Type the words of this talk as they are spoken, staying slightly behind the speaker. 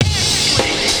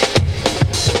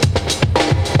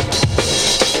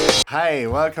Hi,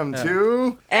 welcome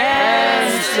to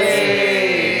N-State!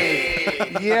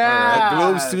 Yeah!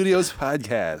 Globe Studios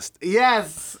podcast.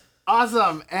 Yes!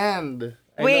 Awesome! And...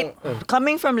 Wait,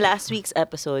 coming from last week's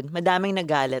episode, madaming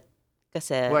nagalit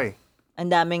kasi Why? ang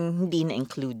daming hindi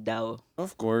na-include daw.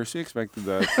 Of course, you expected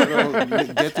that. Pero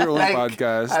get your own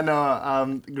podcast.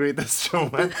 Greatest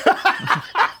Showman.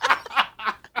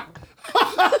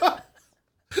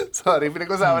 Sorry,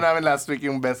 pinag-usapan namin last week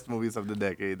yung best movies of the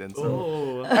decade. And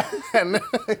so...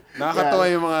 Nakakatawa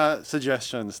yung mga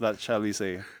suggestions, that shall we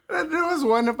say. There was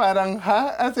one na parang,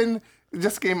 As in,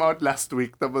 just came out last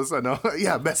week. Tapos,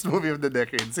 best movie of the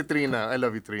decade. Si Trina. I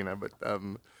love you, Trina. But,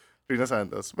 Trina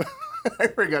Santos. I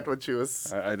forgot what she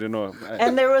was. I don't know.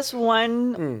 And there was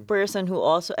one person who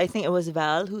also, I think it was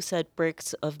Val, who said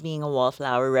perks of being a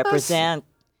wallflower represent.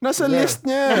 Nasa list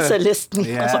niya. Nasa list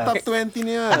niya. Yeah. Sa top 20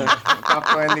 niya. Top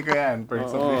 20 ko yan.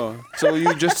 Perks of Oh. So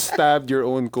you just stabbed your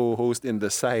own co-host in the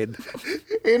side.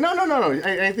 No.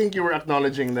 I think you were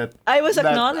acknowledging that. I was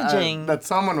acknowledging. That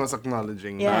someone was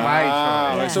acknowledging Yeah.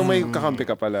 my show. So may kakampi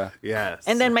ka pala. Yes.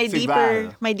 And then Si Val.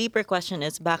 my deeper question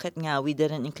is, bakit nga we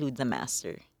didn't include The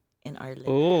Master in our list?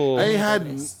 I had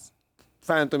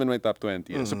Phantom in my top 20.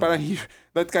 So parang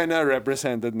that kind of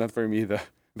represented na for me the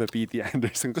P.T.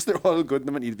 Anderson. Because they're all good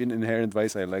naman. Even Inherent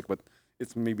Vice I like, but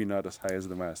it's maybe not as high as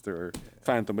The Master or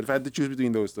Phantom. But if I had to choose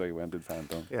between those two, I went with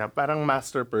Phantom. Yeah, parang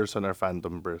master person or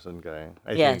phantom person ka.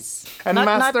 I Yes. think. And Not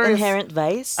Master is, Inherent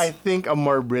Vice? I think, a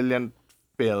more brilliant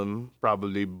film,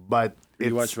 probably, but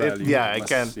Rewatch value. I Must-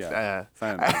 can't. yeah.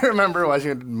 Fan. I remember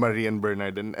watching it with Marie and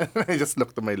Bernard, and I just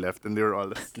looked to my left, and they were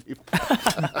all asleep.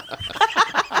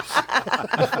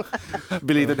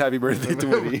 Belated happy birthday to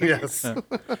Marie. Yes.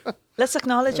 Let's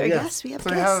acknowledge our guests. We have So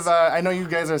we guests. have. I know you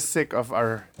guys are sick of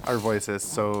our voices,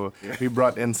 so we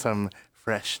brought in some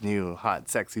fresh, new, hot,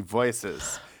 sexy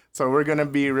voices. So we're gonna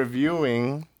be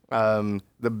reviewing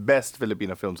the best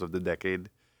Filipino films of the decade,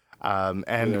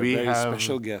 and we very have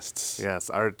special guests. Yes,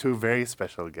 our two very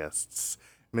special guests,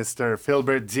 Mr.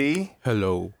 Philbert G.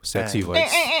 Hello, sexy voice.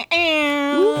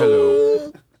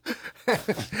 Hello.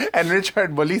 And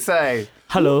Richard Bolisay.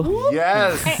 Hello.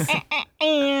 Yes.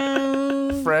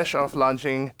 Fresh off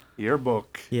launching your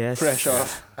book. Yes. Fresh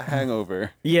off a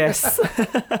hangover. Yes.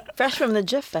 Fresh from the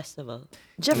GIF Festival.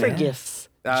 GIF or GIF?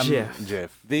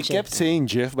 Jeff. They kept saying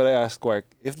GIF, but I asked Quark,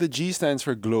 if the G stands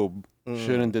for globe,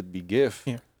 shouldn't it be GIF?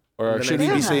 Yeah. Or then should I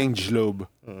we be said- saying GLOBE?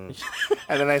 And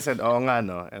then I said, "Oh nga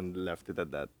no," and left it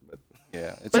at that. But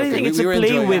Yeah, it's But I okay. think it's We a were play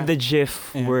enjoying with it. the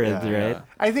GIF word, right?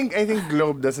 I think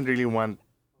Globe doesn't really want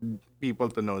people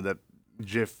to know that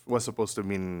GIF was supposed to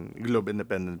mean Globe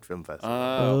Independent Film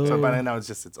Festival. So but now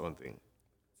it's just its own thing.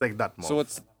 It's like that. So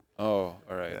what's... Oh,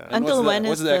 all right. Yeah. And Until what's when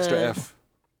the, is what's the extra the- F?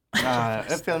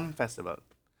 a film festival?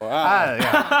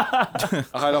 Yeah.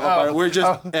 Akala ko parang we're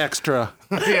just extra.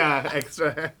 Yeah,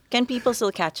 extra. Can people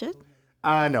still catch it?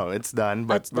 No, it's done,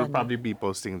 but It's we'll done. probably be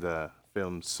posting the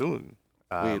film soon.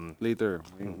 Wait, later.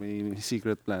 May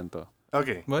secret plan to.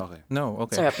 Okay. What? Okay. No,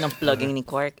 okay. Sarap ng plugging ni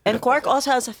Quark. And Quark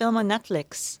also has a film on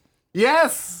Netflix.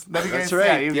 Yes, that you That's guys, right.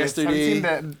 Yeah, you guys- have you seen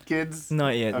Yesterday- that, kids?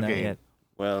 Not yet, not Okay. yet.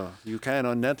 Well, you can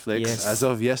on Netflix Yes. as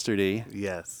of yesterday.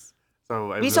 Yes.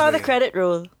 So We saw the credit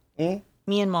roll. Me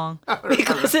and Mong.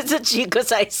 Because it's a Chico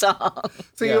Sai song.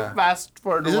 So you Yeah. fast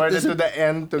forwarded is it- to the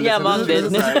end to Yeah, listen Mom to did.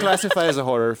 this. Does it classify as a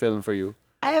horror film for you?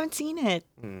 I haven't seen it.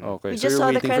 Okay, We so just you're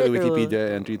saw the waiting for the credit roll. Wikipedia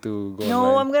entry to go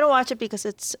No, I'm online. gonna watch it because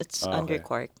it's under okay.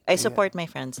 Quark. I support my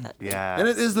friends that way. Yeah. And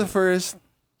it is the first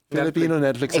Filipino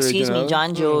Netflix Excuse me, original.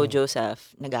 John Joe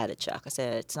Joseph. Nagalit siya kasi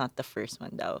it's not the first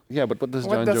one daw. Yeah, but what does What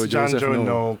John does Joe John Joseph Joe know?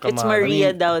 know? Come It's on.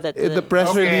 Maria daw that The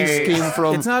press Okay. release came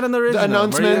from It's not an original. the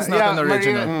announcement. Maria's not an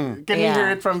original. Can you Yeah. hear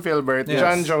it from Philbert? Yes.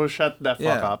 John Joe, shut the fuck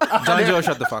Yeah. up. John Joe,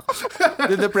 shut the fuck up.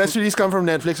 Did the press release come from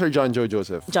Netflix or John Joe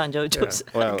Joseph? John Joe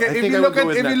Joseph. Well, Okay, I if think you I look would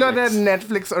go at with if you look at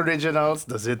Netflix. Netflix originals,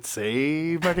 does it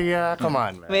say Maria? Come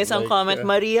on, man. May isang Like, comment,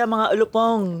 Maria, mga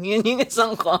ulupong. Yun yung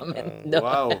isang comment. daw.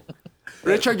 Wow.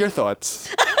 Richard, your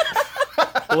thoughts?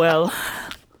 Well,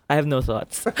 I have no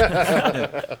thoughts.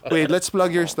 Wait, let's plug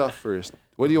your stuff first.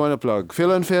 What do you want to plug? Phil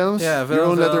and Films? Yeah, Your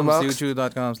own Film Films, letterbox?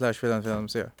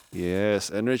 youtube.com/filmfilms, yeah. Yes,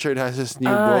 and Richard has his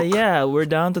new book. Yeah, we're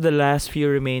down to the last few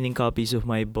remaining copies of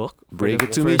my book. for Break the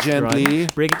It To Me first run. Gently.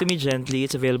 Break It To Me Gently.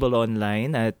 It's available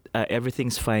online at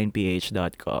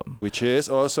everythingsfineph.com. Which is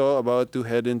also about to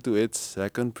head into its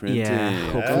second printing. Yeah,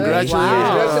 hopefully. Congratulations.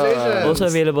 Wow. Congratulations. Also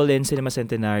available in Cinema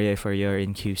Centenario for your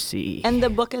in QC. And the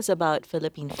book is about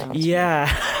Philippine films. yeah.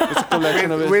 It's a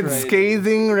collection of his with writing.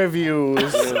 scathing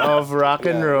reviews of rock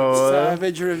and roll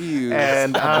Savage reviews.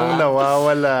 and ang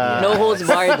nawawala. No holds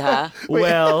barred, ha?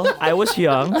 Well, I was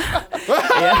young.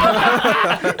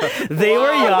 They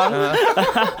were young.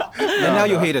 And now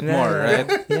you hate it more, right?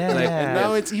 Yeah. Like, And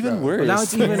now it's even worse. Now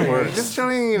it's even worse. Just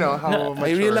showing, how much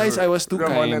I realized I was too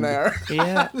Ramon and kind. I are.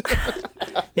 Yeah.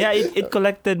 Yeah, it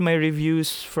collected my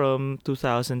reviews from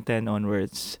 2010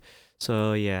 onwards.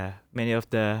 So yeah, many of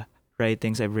the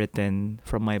writings I've written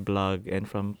from my blog and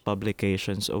from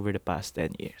publications over the past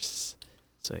 10 years.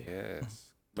 So yeah. Yes.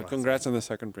 But congrats on the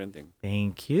second printing.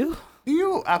 Thank you. Do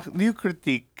you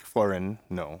critique foreign?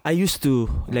 No. I used to,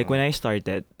 like when I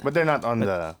started, But they're not on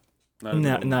the...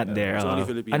 not there. It's only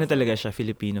Filipino Ano film. talaga siya?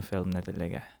 Filipino film na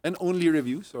talaga. And only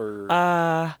reviews or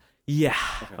Yeah,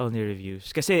 Okay. only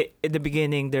reviews. Kasi in the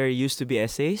beginning, there used to be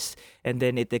essays, and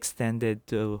then it extended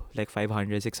to like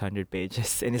 500, 600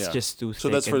 pages, and it's Yeah. just too so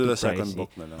thick that's for and the too second pricey.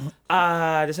 book na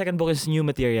lang. The second book is new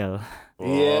material.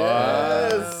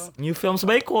 Yes! New films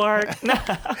by Quark.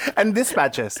 And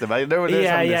dispatches, diba? There's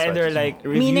yeah, some yeah, and they're dispatches. like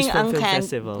reviews Meaning from ang film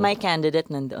festival. my candidate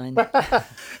nandoon.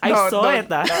 I No, saw no, it.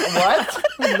 What?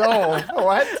 No.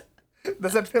 What?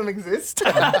 Does that film exist?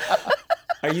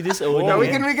 Are you disowning No, we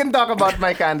it? can talk about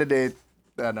my candidate.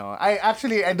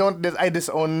 I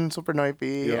disown Super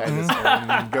Noipi. I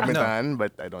disown Gamitan,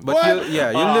 but I don't. But you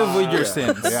live with your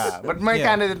sins. Yeah, but my Yeah.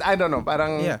 candidate, I don't know,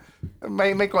 parang Yeah.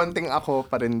 may konting ako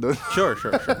pa rin dun Sure.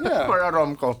 for a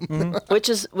rom-com.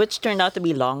 Which turned out to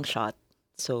be Long Shot.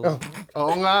 So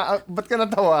Oo nga, ba't ka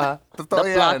natawa? Totoo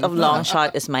the plot yan. of Long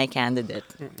Shot is my candidate.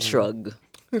 Shrug.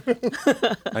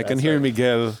 I can hear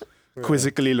Miguel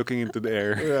quizzically looking into the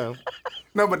air. Yeah.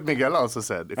 No, but Miguel also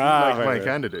said, if you Ah, like okay, my okay.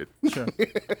 candidate.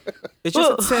 It's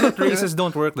just that Senate races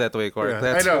don't work that way, Quark.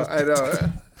 I know.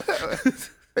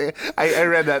 I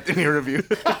read that in your review.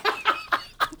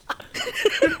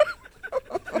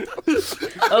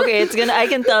 Okay, I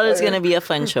can tell it's gonna be a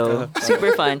fun show.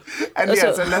 Super fun. And So-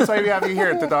 yes, and that's why we have you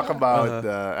here to talk about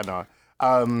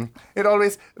it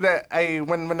always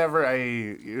whenever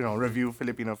I review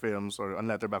Filipino films or on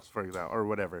Letterboxd for example or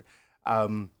whatever,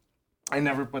 I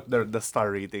never put the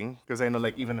star rating because I know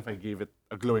like even if I gave it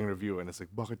a glowing review and it's like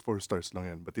bakit 4 stars lang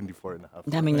yan but hindi 4.5.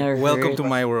 Daming na Welcome to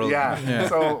my world. Yeah.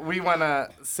 So we wanna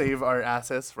save our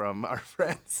asses from our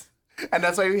friends, and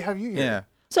that's why we have you here. Yeah.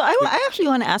 So I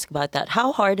actually want to ask about that.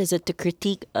 How hard is it to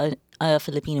critique a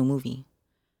Filipino movie?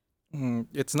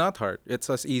 It's not hard.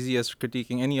 It's as easy as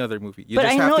critiquing any other movie. You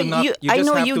But just I have know to not, you. you I just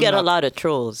know have you to get a not- lot of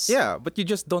trolls. Yeah, but you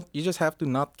just don't. You just have to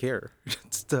not care.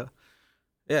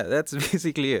 That's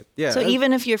basically it. Yeah. So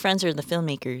even if your friends are the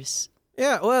filmmakers,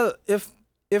 Yeah, well, if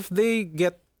they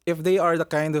are the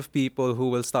kind of people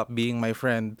who will stop being my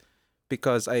friend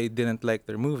because I didn't like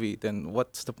their movie, then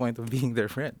what's the point of being their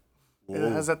friend?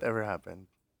 Has that ever happened?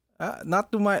 Not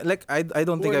to my like. I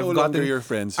don't think Who are I've no longer gotten. your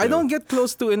friends. I Phil? don't get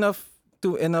close to enough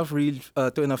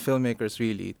filmmakers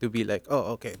really to be like,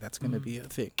 oh, okay, that's gonna be a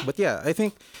thing. But yeah, I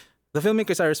think the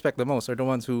filmmakers I respect the most are the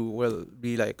ones who will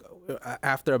be like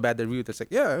after a bad review, it's like,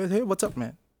 yeah, hey, what's up,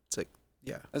 man? It's like,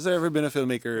 yeah. Has there ever been a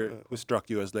filmmaker who struck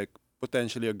you as like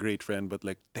potentially a great friend but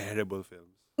like terrible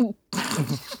films?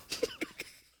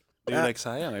 You're like,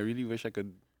 sayang, I really wish I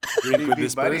could drink with Be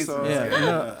this buddies. person. Yeah,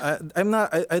 no, I'm not.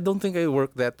 I don't think I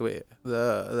work that way.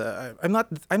 I'm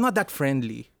not that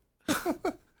friendly.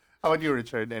 How about you,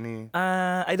 Richard? Any?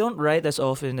 I don't write as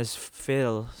often as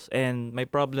Phil, and my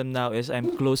problem now is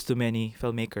I'm close to many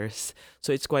filmmakers,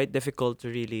 so it's quite difficult to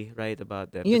really write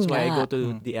about them. Yun That's why I go nga. to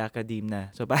the academe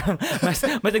na. So parang mas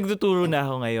nagtuturo na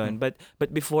ako ngayon. But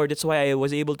before, that's why I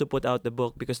was able to put out the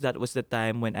book because that was the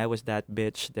time when I was that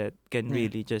bitch that can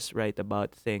really just write about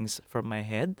things from my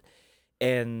head,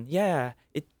 and yeah,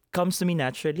 it comes to me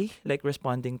naturally, like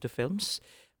responding to films.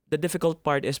 The difficult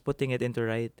part is putting it into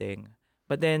writing.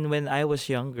 But then when I was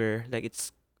younger, like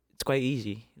it's quite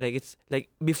easy. Like it's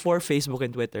like before Facebook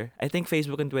and Twitter. I think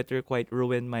Facebook and Twitter quite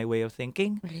ruined my way of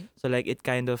thinking. Right. So like it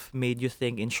kind of made you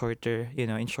think in shorter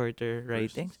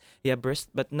writings. Yeah,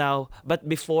 burst. But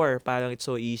before, parang it's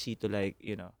so easy to like,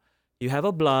 you have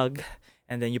a blog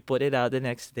and then you put it out the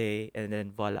next day and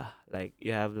then voila. Like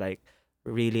you have like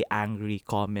really angry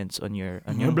comments on your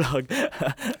blog.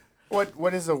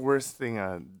 What is the worst thing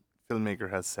a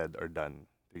filmmaker has said or done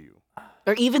to you?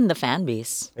 or even the fan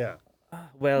base. Yeah.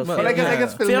 Well, But I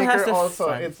guess Phil has filmmaker the also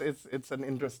fun. it's an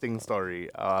interesting story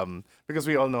because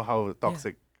we all know how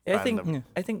toxic I think fandom.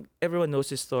 I think everyone knows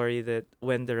the story that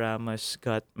when the Ramas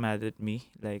got mad at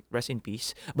me, like rest in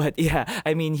peace. But yeah,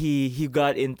 I mean he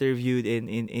got interviewed in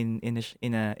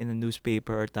a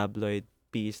newspaper or tabloid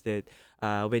piece that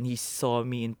when he sees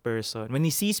me in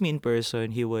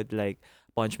person, he would like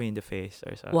punch me in the face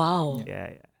or something. Wow.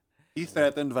 Yeah. He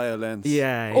threatened violence.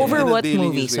 Yeah. Over In a what daily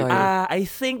movie, newspaper. sorry? I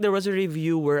think there was a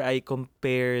review where I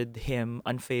compared him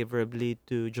unfavorably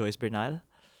to Joyce Bernal.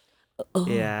 Oh.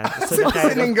 Yeah. So, So the kind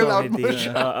of single out comedy.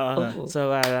 version. So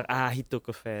he took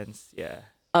offense. Yeah.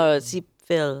 Si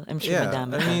Phil, I'm sure Yeah,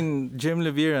 madami I ka. mean, Jim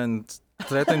Leviran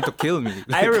threatened to kill me.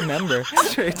 I remember.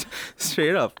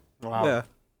 straight up. Wow.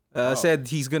 Yeah. Said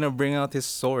he's gonna bring out his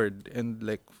sword and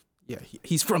like, yeah,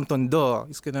 he's from Tondo.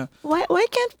 He's gonna. Why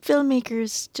can't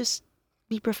filmmakers just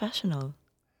be professional?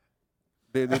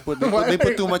 They put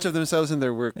too much of themselves in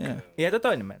their work. Yeah. Yeah,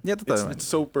 totoo naman. Yeah, totoo naman. It's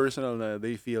so personal na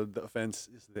they feel the offense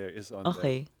is on them.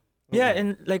 Okay. Yeah,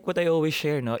 and like what I always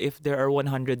share, no, if there are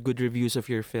 100 good reviews of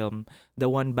your film, the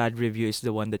one bad review is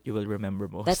the one that you will remember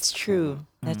most. That's true.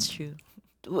 That's true.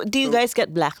 Do you guys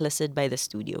get blacklisted by the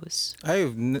studios?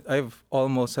 I've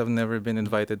almost have never been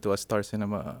invited to a Star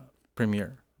Cinema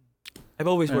premiere. I've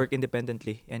always Yeah. worked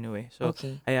independently anyway, so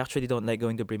Okay. I actually don't like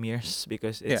going to premieres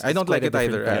because it's, I don't quite like a it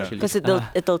either. different vibe. Actually. Because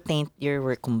it'll taint your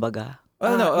work, kumbaga.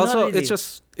 Oh no! not Also, really.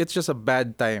 it's just a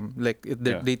bad time. Like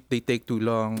Yeah. they take too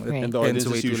long. It Right. And the ends audience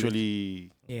way is too late. usually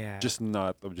Yeah. just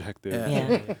not objective. Yeah.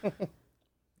 Yeah.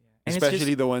 And it's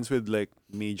Especially the ones with like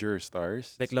major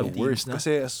stars. Like It's the love teams, worst. no?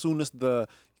 Kasi as soon as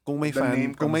kung may The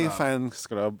name kung may comes up. fan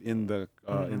scrub in the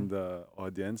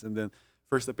audience, and then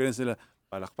first appearance nila,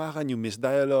 palakpakan, you miss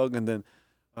dialogue, and then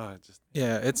just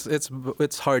Yeah,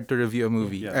 it's hard to review a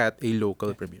movie Yeah. at a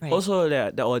local premiere. Right. also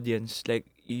the audience, like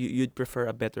you'd prefer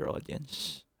a better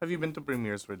audience. Have you been to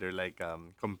premieres where they're like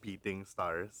competing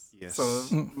stars? Yes. So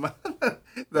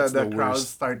That's the the crowds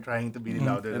worst. start trying to be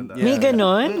louder than And- the May Yeah.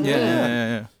 ganon?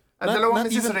 Yeah. Ang Not- dalawang not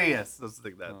Mrs. even- Reyes. That's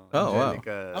like that. Oh, wow.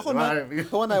 Angelica. Ako the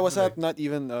one I was at, not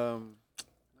even a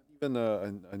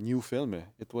new film.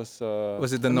 It was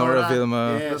Was it the Nora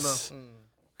Vilma? Yes.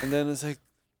 And then it's like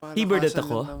Bernadette palakasan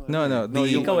ako? lang ng No, ano. no, the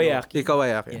yung Kawayaki.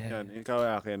 Ikawayaki. Yeah. Yan, yung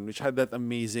Kawayaki, which had that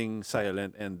amazing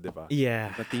silent end, di ba?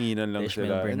 Yeah. Natinginan lang Ishmael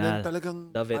sila. And then Bernal. talagang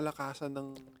Love it. palakasan ng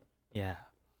Yeah.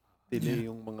 delay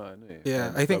yung mga ano eh.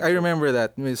 Yeah, And I think I remember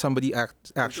that when somebody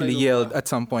actually like, yelled at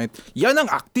some point, "Yan ang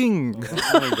acting."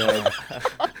 Oh my God.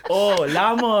 Oh,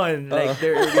 lamon. Like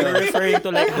they're referring to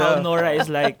like how Nora is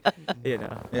like,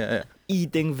 Yeah.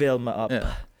 eating Vilma up.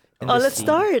 Yeah. in Oh, the let's scene.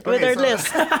 start with Okay, our so- list.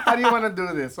 How do you want to do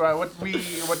this? Well, what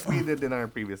we did in our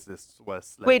previous list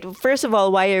was like, Wait, first of all,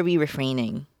 why are we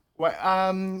refraining?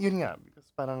 yun nga, because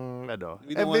parang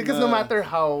We don't because no wanna- matter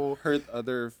how Hurt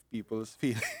other people's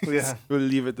feelings. Yeah. We'll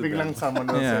leave it to biglang them. someone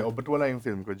will Yeah. say, oh, but wala yung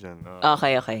film ko dyan.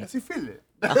 Okay, okay. Si Phil eh.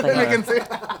 Okay. I can say,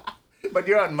 but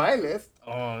you're on my list.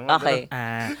 Okay.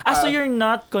 So you're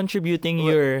not contributing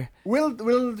your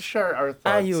We'll share our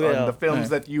thoughts you on will. the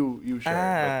films that you share.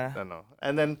 Ah. But,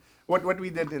 and then what we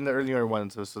did in the earlier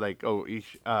ones was like,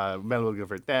 Mel will give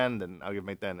her 10, then I'll give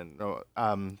my 10, and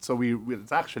so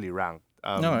it's actually ranked.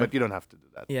 No, but you don't have to do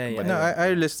that. Yeah, yeah. But, No,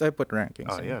 I put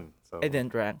rankings. oh, yun. So, I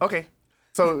didn't rank. okay.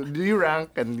 So do you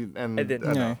rank and I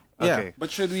didn't. ano? Yeah. Okay. But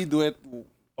should we do it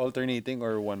alternating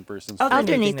or one person's?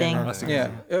 Alternating. na, no? Yeah,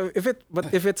 if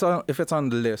it's on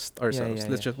the list ourselves,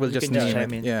 yeah. we'll You just can just name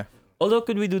chime in. it. Yeah. Although,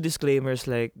 could we do disclaimers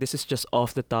like this is just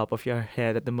off the top of your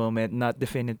head at the moment, not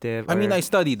definitive? I mean, or- I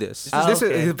studied this.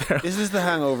 Okay. Is this the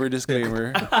hangover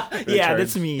disclaimer? yeah, Richard?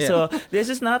 that's me. Yeah. So this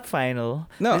is not final.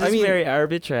 No, this I is mean, very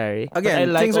arbitrary. But I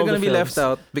Again, like things are all going to the be left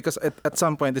films. out because at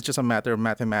some point it's just a matter of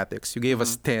mathematics. You gave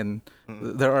us 10.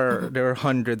 There are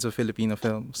hundreds of Filipino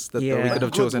films that we Yeah. could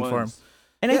have Good chosen from. ones.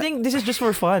 And I think this is just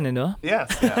for fun, you know?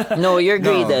 Yes. Yeah. No, you're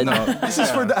No, graded. no. This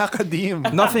is for the academe.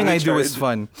 Nothing I do is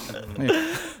Richard. fun.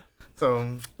 Yeah. So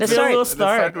Let's Phil start. will let's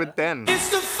start. start with 10.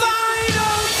 It's the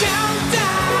final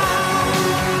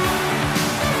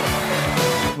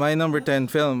countdown. My number 10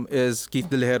 film is Keith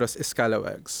De Lejero's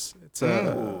Escalawags. It's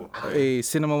a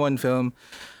Cinema One film.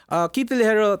 Keith De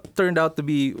Lejero turned out to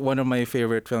be one of my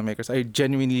favorite filmmakers. I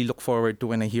genuinely look forward to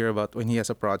when I hear about when he has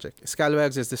a project.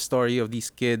 Escalawags is the story of these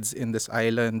kids in this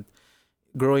island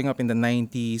growing up in the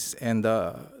 90s, and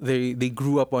they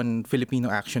grew up on Filipino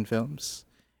action films,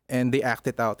 and they act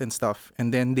it out and stuff.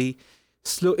 And then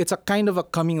it's a kind of a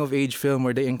coming of age film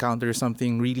where they encounter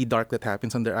something really dark that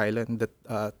happens on their island that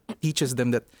teaches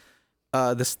them that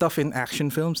the stuff in action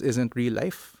films isn't real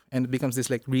life, and it becomes this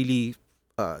like really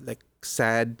like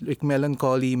sad, like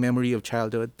melancholy memory of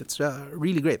childhood. That's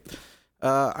really great.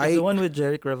 It's the one with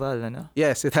Jerick Raval, ano?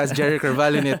 Yes, it has Jerry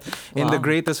Carval in it, in the Wow.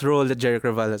 greatest role that Jerry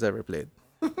Carval has ever played.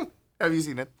 Have you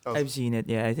seen it? Oh. I've seen it.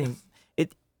 Yeah, I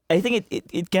think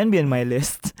it can be on my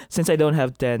list since I don't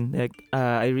have 10. Like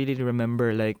I really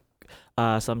remember like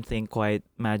something quite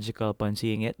magical upon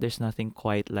seeing it. There's nothing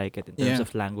quite like it in terms Yeah.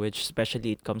 of language,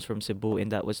 especially it comes from Cebu,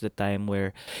 and that was the time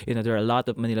where there are a lot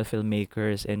of Manila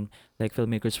filmmakers and like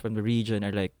filmmakers from the region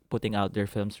are like putting out their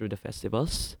films through the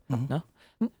festivals. Mhm. No,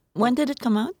 When did it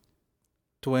come out?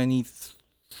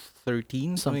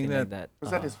 2013, something something like that. that.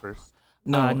 Was that his first?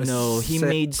 No, he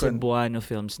made second- Cebuano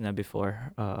films na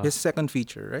before. His second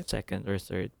feature, right? Second or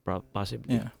third,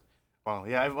 possibly. Yeah. Wow,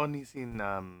 yeah, I've only seen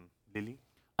Lily.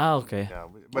 Okay. Yeah,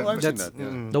 Oh, I've seen that's- that. Yeah.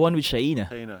 mm, The one with Shaina.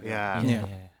 China. yeah. Yeah.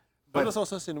 But that's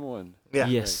also Cinema One. Yeah.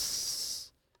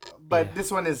 Yes. But this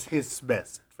one is his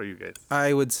best for you guys.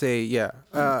 I would say, yeah.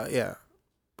 Yeah.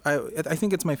 I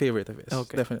think it's my favorite of his.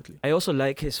 Okay. Definitely. I also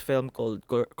like his film called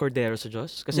Cordero sa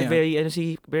Diyos. Kasi Yeah. very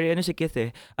ano si Kith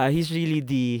eh. He's really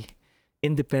the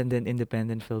independent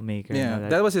filmmaker. Yeah. no?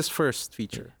 That was his first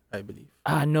feature, I believe.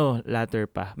 No, latter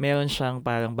pa. Meron siyang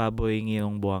parang baboy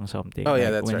ngayong buwang something. Oh, yeah,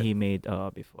 like that's when right. he made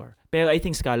before. Pero I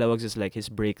think Scalawags is like his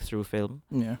breakthrough film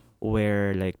Yeah.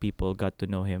 where like people got to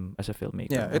know him as a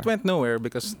filmmaker. Yeah. It went nowhere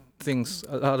because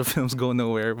a lot of films go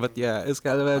nowhere. But yeah,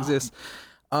 Scalawags is.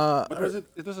 But was it?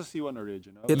 It was a C1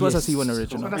 original. It was a Yes. C1 So,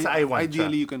 original. nasa I1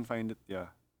 Ideally, siya. you can find it.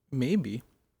 Yeah. Maybe.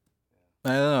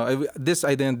 I don't know. This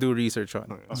I didn't do research on,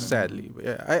 sadly. But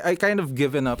yeah, I kind of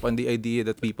given up on the idea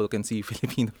that people can see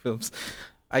Filipino films.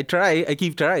 I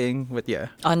keep trying, but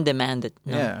yeah. On demand.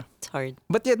 No, Yeah. it's hard.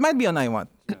 But yeah, it might be on I Want.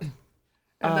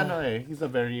 And he's a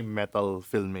very metal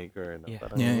filmmaker. No? Yeah.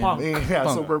 Parang- Yeah, Punk. Yeah,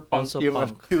 Punk. super punk. Also yung-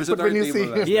 punk. He was at But our when you table see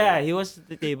last him- Yeah, he was at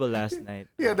the table last night.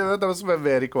 Yeah, that was a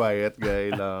very quiet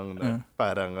guy lang. Na,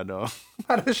 parang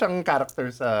parang siyang character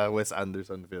sa Wes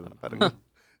Anderson film. Parang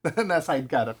na side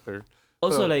character.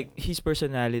 Also, So- like his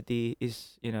personality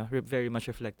is, very much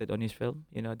reflected on his film.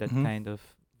 That Mhm. kind of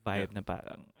vibe na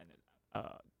parang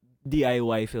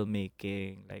DIY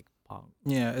filmmaking, like punk.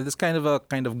 Yeah, it's kind of a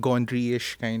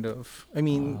Gondry-ish kind of. I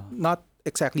mean, not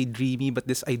exactly dreamy, but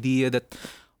this idea that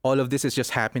all of this is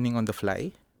just happening on the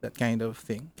fly. That kind of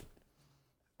thing.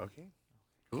 Okay.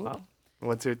 Cool. Wow.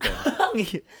 What's your 10?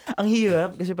 Ang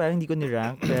hirap kasi parang hindi ko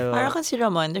ni-rank. Pero, Parang kasi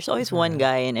Ramon, there's always one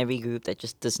guy in every group that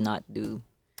just does not do.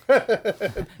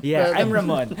 yeah, I'm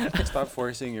Ramon. Stop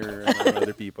forcing your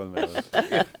other people, Mel.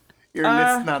 Your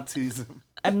list not season.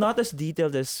 I'm not as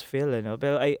detailed as Phil,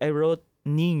 pero I wrote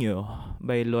Niño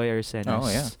by Loy Arsenas Oh,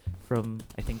 yeah. from,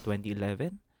 I think,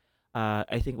 2011.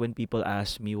 I think when people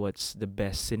ask me what's the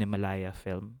best Cinemalaya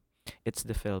film, it's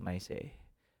the film I say.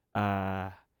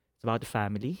 It's about a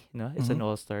family, It's an Mhm.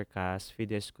 all-star cast,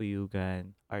 Fides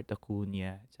Cuyugan, Art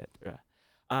Acuna, etc.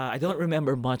 I don't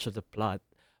remember much of the plot,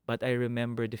 but I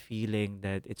remember the feeling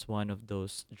that it's one of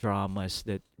those dramas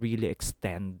that really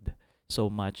extend so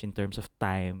much in terms of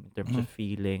time, in terms of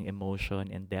feeling, emotion,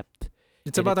 and depth.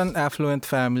 It's And about an it's- affluent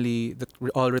family that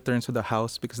all returns to the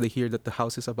house because they hear that the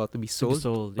house is about to be To be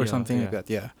sold, or yeah, something yeah, like that.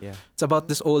 Yeah. Yeah. It's about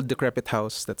this old decrepit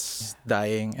house that's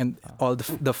dying, and all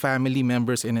the family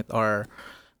members in it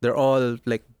they're all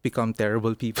like become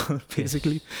terrible people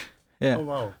basically. Yeah. Oh,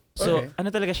 wow. So, Okay. ano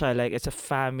talaga siya? Like, it's a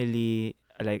family,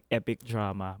 like, epic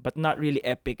drama. But not really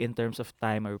epic in terms of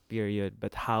time or period,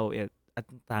 but how it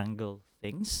entangles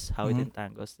things. How it Mhm.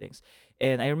 entangles things.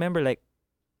 And I remember, like,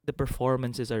 the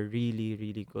performances are really,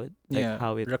 really good. Like, Yeah.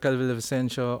 how it... Raquel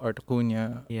Villavicencio, Art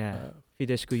Acuna. Yeah.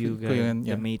 Fides Cuyugan, Cuyugan,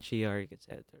 yeah. the matriarch,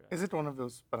 etc. Is it one of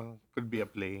those parang could be a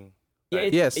play? Yeah,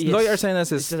 Yes, Loy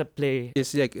Arsenas It's is a play.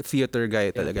 like a theater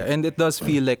guy talaga, and it does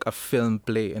feel like a film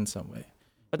play in some way.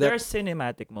 But that- there are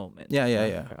cinematic moments. Yeah, yeah, no?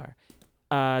 yeah. There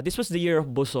are. This was the year of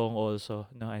Busong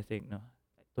also, no? I think, no?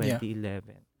 Yeah.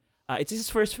 2011. It's his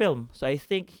first film. So I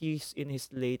think he's in his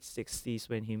late 60s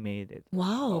when he made it.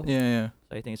 Wow. Yeah, yeah.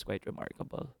 So I think it's quite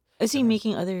remarkable. Is he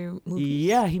making other movies?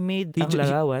 Yeah, he made He Ang ju- he-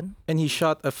 Larawan. And he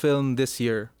shot a film this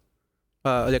year,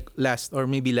 like last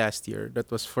year. That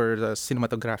was for the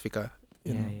Cinematographica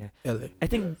in Yeah, yeah. LA. I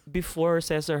think before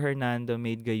Cesar Hernando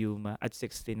made Gayuma at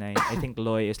 69, I think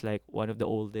Loy is like one of the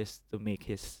oldest to make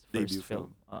his Debut first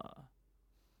film. Oh,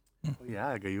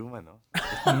 yeah, Gayuma, no?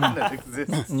 Mhm. That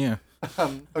exists. Yeah,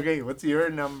 Okay, what's your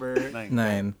number?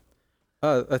 9.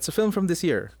 That's a film from this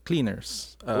year,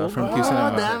 Cleaners, from Oh, Q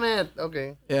Cinema. damn it.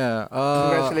 Okay. Yeah.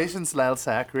 Congratulations, Lyle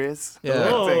Sacris. Yeah.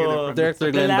 Oh, Director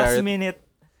the Glenn last Barrett. minute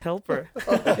helper.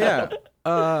 Yeah.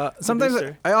 Sometimes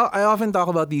Producer. I often talk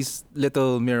about these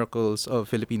little miracles of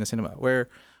Filipino cinema where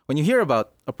when you hear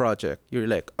about a project, you're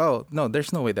like, oh, no,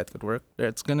 there's no way that could work.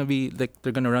 It's going to be like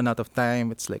they're going to run out of time.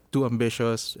 It's like too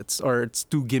ambitious. It's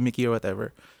too gimmicky or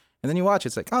whatever. And then you watch,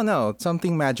 it's like, oh no,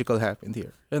 something magical happened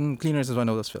here. And Cleaners is one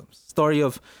of those films. Story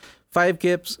of five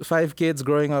kids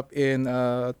growing up in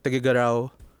Tagagaraw.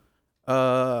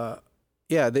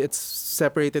 It's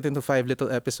separated into 5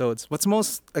 little episodes. What's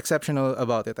most exceptional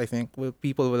about it, I think, what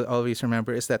people will always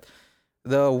remember is that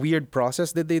the weird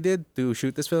process that they did to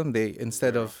shoot this film, they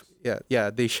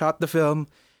shot the film,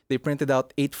 They printed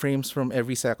out 8 frames from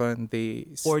every second.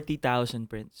 40,000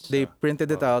 prints. They printed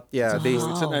it out. Yeah, they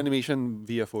So it's an Wow. animation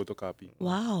via photocopy.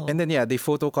 Wow. and then they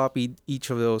photocopied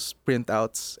each of those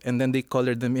printouts and then they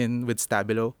colored them in with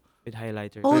Stabilo. With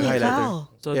highlighters. Holy highlighter. cow.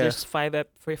 So Yeah. there's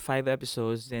for 5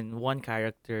 episodes, and one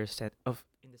character set of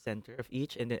in the center of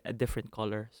each, and then a different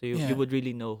color. So Yeah. you would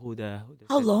really know who the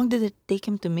How set- long did it take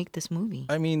him to make this movie?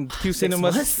 I mean, Q 6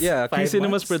 Cinemas, months? Q 5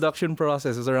 Cinemas months? production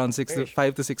process is around Very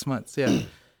 5 to 6 months. Yeah,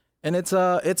 and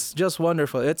it's just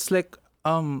wonderful. It's like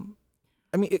I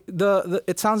mean,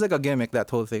 it sounds like a gimmick, that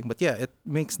whole thing, but yeah, it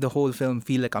makes the whole film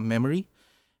feel like a memory,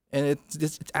 and it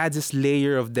adds this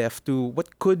layer of depth to what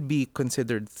could be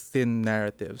considered thin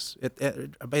narratives.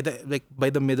 By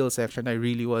the middle section, I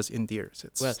really was in tears.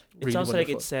 It's Well, it really sounds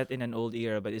like wonderful. it's set in an old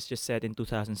era, but it's just set in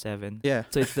 2007. Yeah.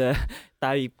 So it's the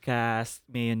typecast,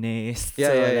 mayonnaise. Yeah,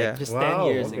 so yeah, like yeah. just Wow,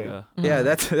 10 years okay. ago. Yeah,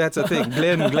 that's a thing.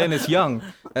 Glenn is young.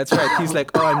 That's right. He's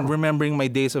like, oh, I'm remembering my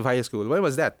days of high school. When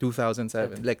was that?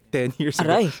 2007, like 10 years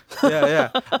ago. Aray.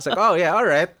 Yeah. It's like, oh yeah, all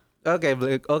right. Okay,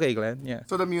 Glenn. Yeah.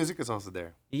 So the music is also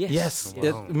there. Yes.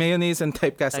 Yes, Wow. mayonnaise and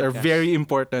typecast are Typecast. very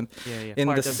important Yeah, yeah. in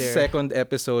Part the of their- second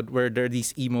episode where there are these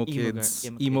emo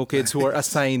emo kids who are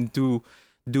assigned to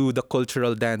do the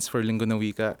cultural dance for Linggo na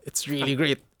Wika. It's really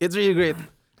great. It's really great.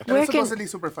 And Where it's can- supposedly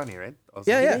super funny, right? Also.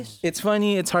 Yeah. Yes. It's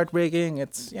funny. It's heartbreaking.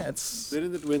 It's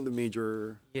Didn't it win the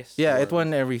major? Yes. yeah. It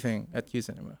won everything at Q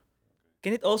Cinema.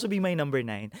 Can it also be my number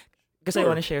 9? Because I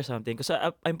Sure. want to share something. Because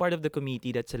I'm part of the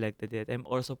committee that selected it. I'm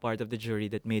also part of the jury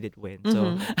that made it win.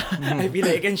 So I feel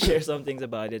like I can share some things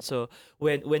about it. So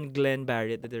when Glenn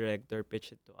Barrett, the director,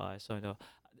 pitched it to us, so no,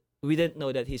 we didn't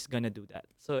know that he's gonna do that.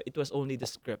 So it was only the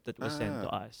script that was sent to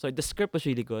us. So the script was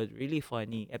really good, really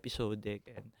funny, episodic,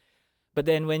 but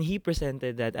then when he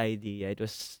presented that idea, it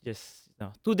was just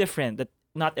too different. That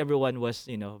not everyone was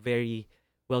very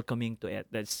welcoming to it.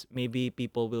 That's maybe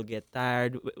people will get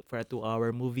tired for a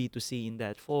 2-hour movie to see in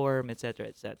that form, etc.,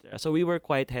 etc. So we were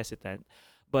quite hesitant,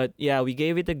 but yeah, we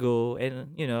gave it a go, and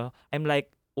I'm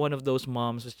like one of those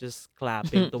moms who's just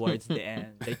clapping towards the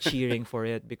end, like cheering for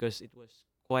it because it was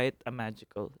quite a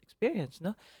magical experience,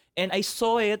 no? And I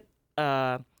saw it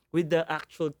with the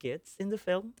actual kids in the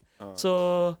film.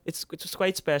 So it was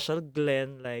quite special.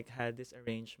 Glenn had this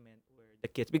arrangement where the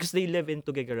kids, because they live in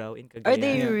Tuguegarao in Cagayan. Are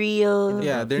they Yeah. real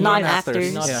Yeah, they're non-actors?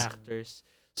 non-actors. not Yeah. actors?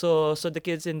 So the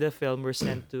kids in the film were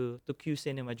sent to Q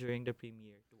Cinema during the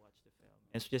premiere to watch the film.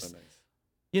 It's just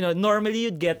normally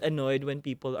you'd get annoyed when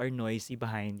people are noisy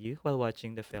behind you while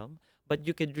watching the film, but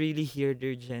you could really hear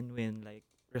their genuine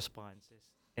responses,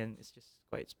 and it's just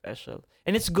quite special.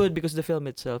 And it's good because the film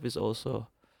itself is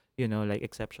also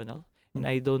exceptional. And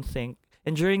I don't think,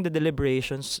 and during the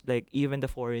deliberations, even the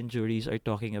foreign juries are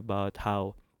talking about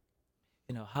how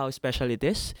how special it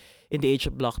is in the age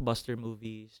of blockbuster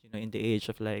movies, in the age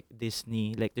of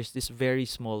Disney. There's this very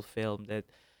small film that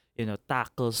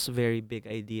tackles very big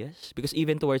ideas, because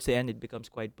even towards the end it becomes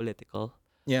quite political,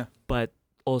 Yeah. but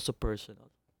also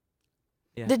personal.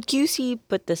 Yeah. Did QC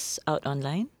put this out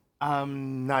online?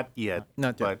 Not yet.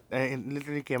 Not yet. But it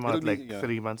literally came It'll out be- yeah.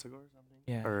 3 months ago or something.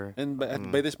 Yeah. Or And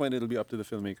by this point, it'll be up to the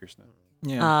filmmakers now.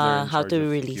 Yeah. They're in How charge to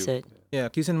of release Q. it? Yeah.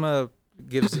 Q Cinema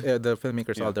gives the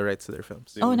filmmakers all Yeah. the rights to their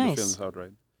films. They Oh, own the nice. films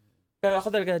outright. Pero ako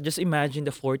talaga, just imagine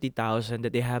the 40,000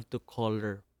 that they have to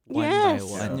color one by Yes.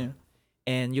 one. Yeah.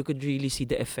 And you could really see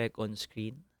the effect on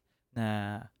screen.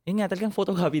 Na, yun nga, talagang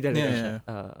photocopy talaga Yeah, siya.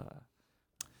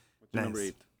 What's your number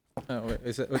Nice. 8? Wait,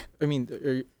 is it, I mean, are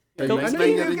Ikaw, you, Ano, Explain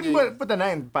you natin can yung- put a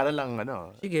 9 para lang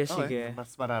Sige, sige.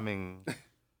 mas maraming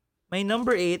My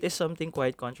number 8 is something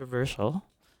quite controversial.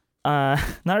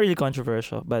 Not really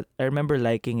controversial, but I remember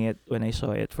liking it when I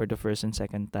saw it for the first and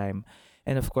second time.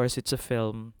 And of course, it's a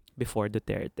film before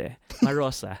Duterte.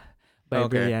 Marosa by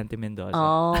Okay. Brillante Mendoza.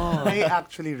 Oh. I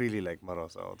actually really like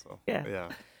Marosa also. Yeah. Yeah.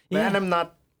 Yeah. And I'm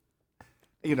not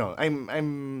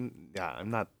I'm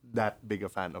not that big a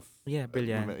fan of Yeah,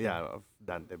 Brillante. of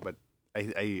Dante, but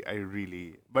I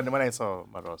really when I saw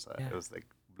Marosa, Yeah. it was like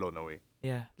blown away.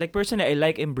 Yeah. Personally, I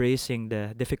like embracing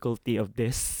the difficulty of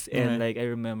this. And Right. I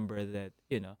remember that,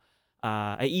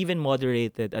 I even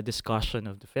moderated a discussion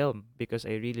of the film because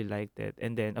I really liked it.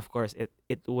 And then, of course, it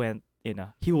went,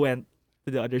 he went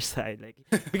to the other side.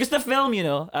 Because the film,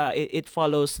 it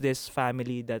follows this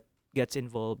family that gets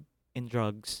involved in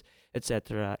drugs,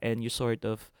 etc. And you sort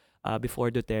of, before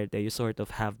Duterte, you sort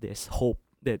of have this hope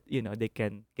that, they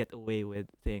can get away with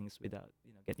things without,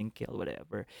 getting killed,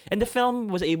 whatever. And the film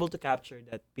was able to capture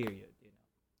that period,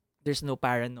 There's no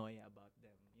paranoia about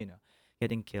them,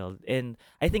 getting killed. And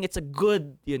I think it's a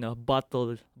good,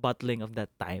 bottling of that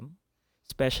time.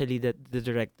 especially that the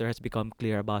director has become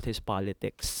clear about his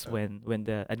politics when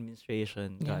the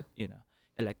administration Yeah.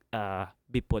 got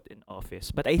be put in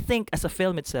office. But I think as a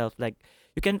film itself, like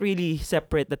you can't really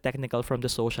separate the technical from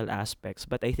the social aspects.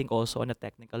 But I think also on a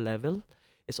technical level,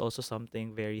 it's also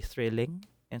something very thrilling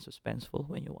and suspenseful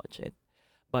when you watch it.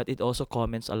 But it also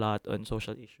comments a lot on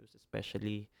social issues,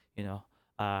 especially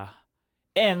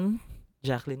and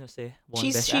Jacqueline Jose won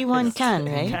Best She won Actress. Cannes,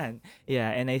 right? Cannes.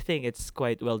 Yeah, and I think it's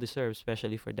quite well deserved,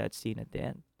 especially for that scene at the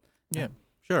end. Yeah,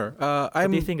 sure. What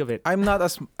do you think of it? I'm not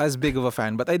as big of a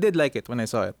fan, but I did like it when I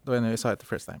saw it. When I saw it the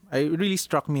first time, it really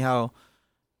struck me how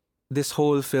this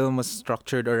whole film was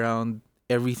structured around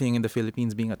everything in the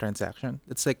Philippines being a transaction.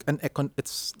 It's like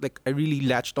It's like I really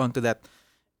latched onto that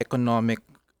economic,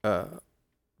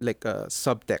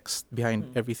 subtext behind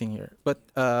everything here. But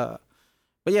that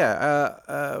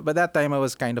time I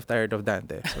was kind of tired of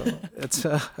Dante. So it's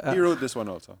He wrote this one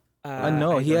also.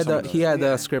 no, I he had think a he had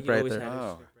Yeah, a script he always writer. had a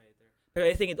Oh. script writer. But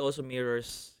I think it also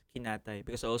mirrors Kinatay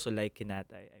because I also like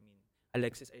Kinatay. I mean,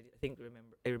 Alexis,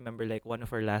 I remember like one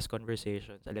of our last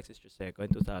conversations, Alexis Joseco in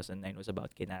 2009 was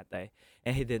about Kinatay,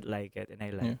 and he didn't like it, and I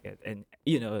like it. And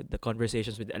the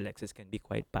conversations with Alexis can be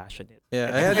quite passionate.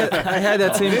 Yeah, I had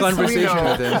that same This we conversation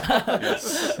know. with him.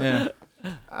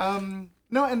 Yeah.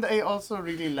 No, and I also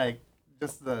really like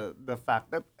just the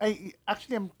fact that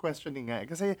I'm questioning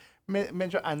kasi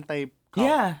medyo anti-cop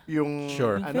Yeah. yung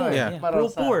Sure. Marosa.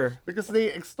 Pro-poor. Because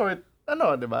they extort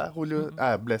di ba? Julio,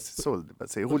 bless his soul, di ba?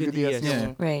 Say Julio Julio Diaz Diaz.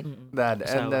 yung Right. dad.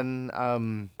 Asawa. And then,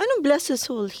 Anong bless his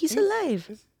soul? He's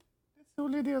alive. is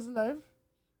Julio Diaz alive?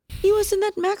 He was in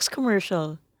that Max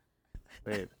commercial.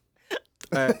 Wait.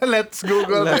 Uh, Let's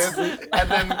Google let's- this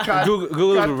and then cut.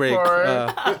 Google cut break.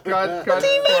 For, cut for.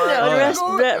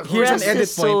 Here's an Rest edit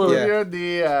his point, soul. yeah. Julio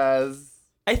Diaz.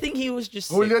 I think he was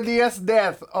just Julio sick. Diaz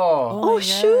death. Oh. Oh,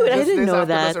 shoot. I Just didn't days know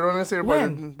after that. was erroneously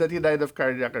reported When? that he died of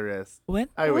cardiac arrest. When?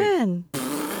 Ay, wait. When?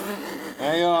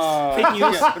 Ayun. Fake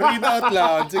news. Sige, read out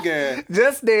loud. Sige.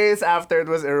 Just days after it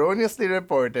was erroneously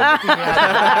reported that he had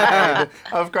died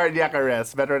of cardiac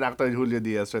arrest, veteran actor Julio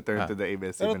Diaz returned to the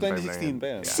ABS-CBN Pero 2016 pa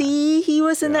yan. See, he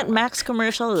was in that Max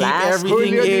commercial Keep last.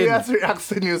 everything Julio in. Diaz reacts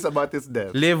to news about his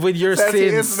death. Live with your Says he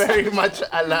is sins. very much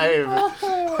alive.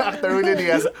 Actor Julio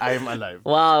Diaz, I'm alive.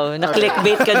 Wow,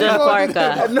 na-clickbait ka dun,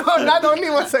 Parka. No, not only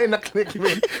was I na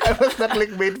clickbait, I was na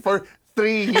clickbait for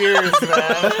 3 years,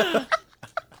 man.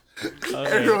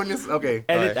 Okay. Erroneous. Okay.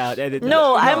 Edit out.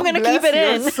 No, I'm gonna keep it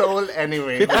Bless in. your soul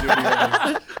anyway. Julio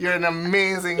Diaz. You're an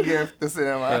amazing gift to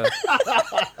cinema.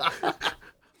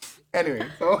 Anyway,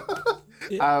 so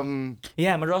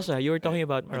Yeah, Marosa. You were talking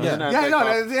about Marosa. Yeah. yeah, no,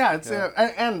 it's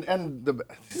and the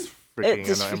it's freaking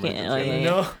It's freaking annoying.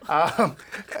 No.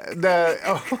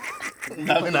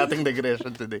 Dami nating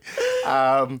digression today.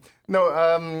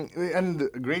 And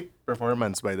great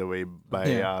performance by the way by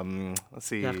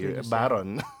si Jacqueline Jose.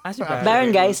 Baron. Si Baron.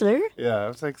 Baron Geisler? Yeah, I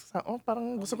was like,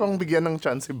 parang gusto kong bigyan ng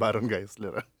chance si Baron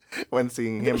Geisler when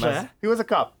seeing him Hindi ba as siya? he was a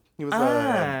cop. He was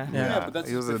Yeah, but that's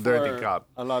he was a before dirty cop.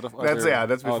 A lot of That's other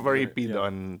that's before he out there, peed yeah.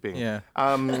 on Pink. Yeah.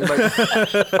 But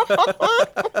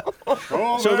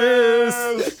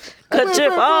Showbiz!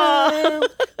 Kachip! Ah!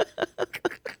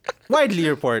 Widely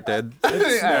reported.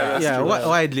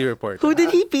 Widely reported. Who did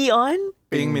he pee on?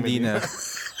 Ping Medina.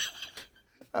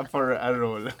 for a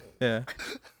role. Yeah.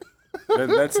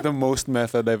 That's the most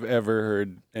method I've ever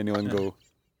heard anyone go.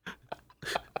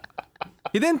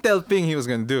 He didn't tell Ping he was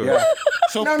gonna do it. Yeah.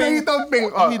 So No, he Ping, told Ping,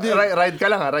 he did. ride ka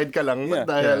lang ride ka lang. Yeah.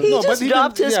 Dahil, He just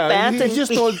dropped his pants he and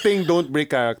just Ping- told Ping don't break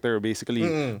character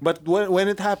basically. But when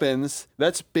it happens,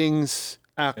 that's Ping's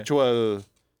actual,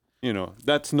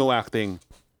 that's no acting.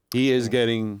 He is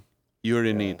getting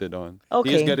urinated on.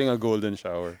 He is Okay. getting a golden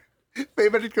shower.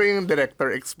 favorite ko yung director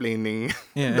explaining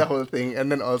Yeah. the whole thing and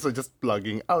then also just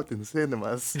plugging out in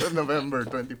cinemas on November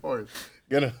 24th.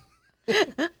 Ganun.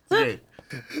 It's great.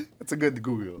 It's a good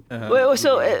Google. Wait,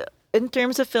 so, in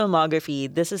terms of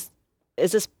filmography, is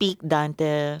this peak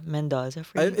Dante Mendoza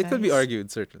for you It could be guys?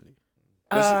 argued, certainly.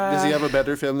 Does he have a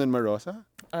better film than Marosa?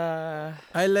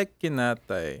 I like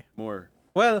Kinatay. More.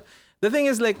 Well, the thing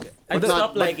is, like, I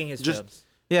stopped liking his just- films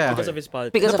yeah. because of his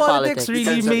politics. Because The of politics politics.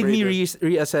 really Can't made me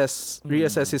separate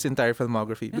reassess his entire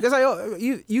filmography, because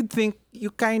you'd think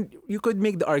you could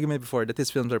make the argument before that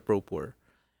his films are pro-poor.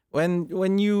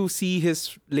 When you see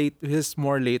his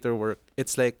more later work,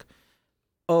 it's like,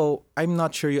 oh, I'm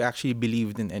not sure you actually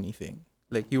believed in anything.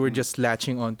 Like you were just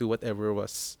latching onto whatever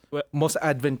was Well- most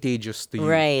advantageous to you.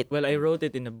 Right. Well, I wrote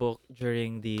it in a book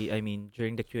during the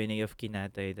Q&A of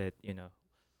Kinatay that,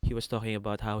 he was talking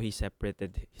about how he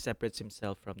separates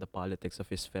himself from the politics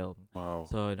of his film. Wow.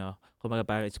 So kumbaga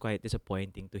parang it's quite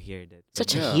disappointing to hear that.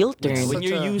 Such Yeah. a heel turn. When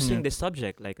you're Such a- using Yeah. the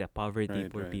subject like the poverty, Right,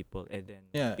 poor right. people, and then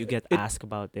Yeah, you get it- asked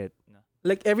about it.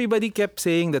 Like everybody kept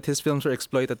saying that his films were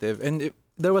exploitative, and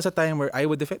there was a time where I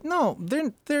would defend. No,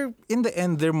 they're in the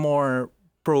end they're more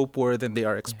pro poor than they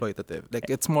are exploitative. Like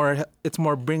it's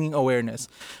more bringing awareness.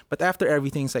 But after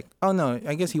everything, it's like, oh no,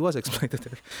 I guess he was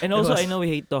exploitative. And also, was- I know we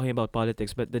hate talking about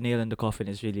politics, but the nail in the coffin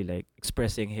is really like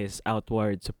expressing his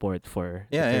outward support for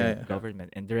the Yeah, yeah, current yeah. government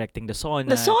and directing the sauna.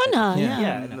 The sauna, Yeah. yeah.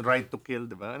 Yeah. And Right to Kill,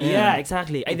 diba? Yeah,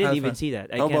 exactly. I didn't Alpha. even see that.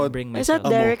 I How can't about- bring Is that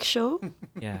myself. Derek's show?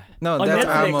 Yeah. No, On that's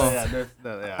Netflix. Amo. Yeah,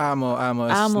 that's yeah. Amo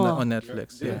is Amo. on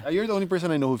Netflix. Yeah, You're the only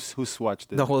person I know who's watched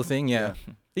it. the whole thing. Yeah.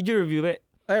 Did you review it?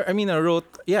 I mean, I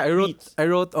wrote on Rogue. I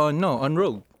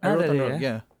Ah, wrote on talaga? Rogue.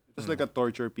 Yeah. It's like a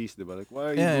torture piece, diba? Like, why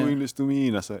are you Yeah, doing this to me?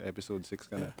 Nasa episode 6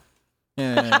 ka na.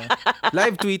 Yeah.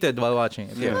 Live tweeted while watching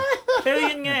it. Yeah. Pero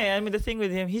yun nga eh. I mean, the thing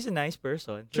with him, he's a nice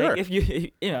person. Sure. Like, if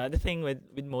you know, the thing with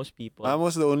most people.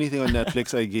 Amos the only thing on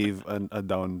Netflix I gave a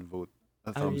down vote.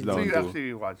 A really? thumbs So down you to.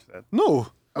 actually watched that? No.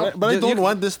 But I You- don't you-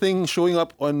 want this thing showing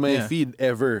up on my Yeah. feed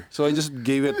ever. So I just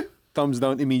gave it thumbs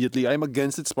down immediately. I'm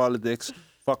against its politics.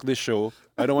 Fuck this show.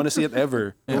 I don't want to see it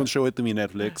ever. Don't show it to me,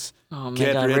 Netflix. Oh my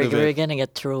Get god, rid of we're it. gonna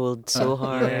get trolled so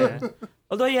hard. Yeah.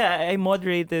 Although, yeah, I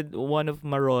moderated one of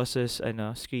Maros's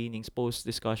screenings,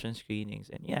 post-discussion screenings.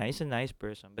 And yeah, he's a nice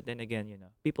person. But then again,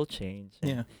 people change.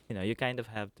 And, Yeah. you kind of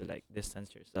have to like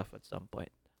distance yourself at some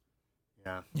point.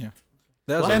 Yeah.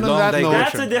 That was And a on long that note-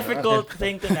 That's a digression. difficult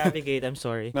thing to navigate. I'm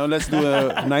sorry. Now let's do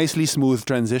a nicely smooth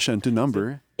transition to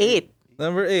number. 8.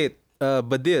 Number 8,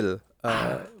 Badil,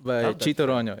 by Love that Chito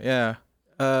Ronyo. Yeah.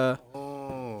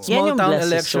 Oh. Yan Small yung town bless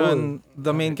his election.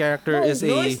 The main character is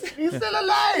a. He's still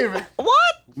alive!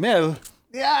 What? Mel.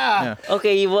 Yeah!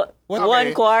 Okay, one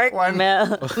Okay, quark, one.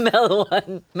 Mel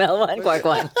one, quark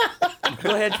one.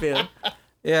 Go ahead, Phil.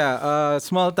 Yeah,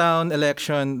 small town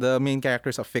election. The main character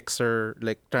is a fixer,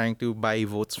 like trying to buy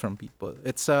votes from people.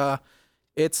 It's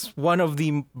one of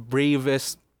the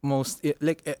bravest, most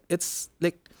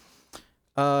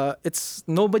it's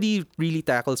nobody really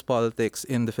tackles politics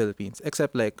in the Philippines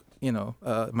except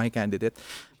my candidate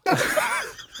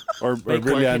Or By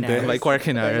Brillante. by Quark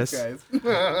Henares. Guys.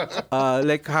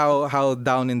 Like how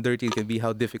down and dirty it can be,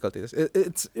 how difficult it is.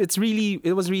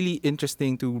 It was really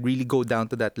interesting to really go down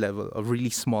to that level of really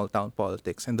small town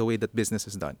politics and the way that business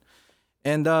is done.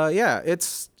 And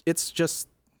it's just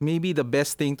maybe the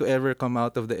best thing to ever come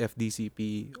out of the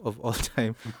FDCP of all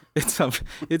time.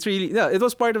 It's really it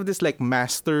was part of this like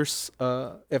Masters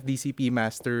FDCP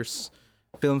Masters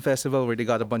film festival where they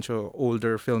got a bunch of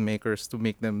older filmmakers to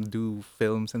make them do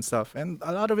films and stuff, and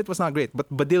a lot of it was not great. But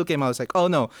Badil came out, was like, oh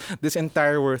no, this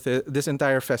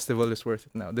entire festival is worth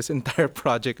it now. This entire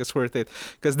project is worth it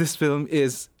because this film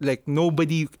is like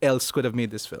nobody else could have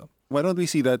made this film. Why don't we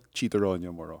see that Chito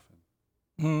Ronyo more often?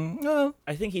 Well,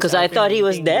 I think he's 'Cause I out thought he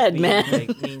was in dead, between, man.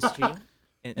 Like, mainstream.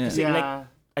 And, Yeah. kasi, like, Yeah.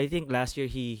 I think last year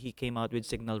he came out with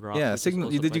Signal Rock. yeah, which was Signal.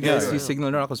 also Did you quite guys good. see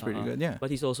Signal Rock was pretty Uh-huh. good? Yeah,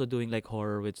 But he's also doing like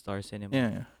horror with Star Cinema.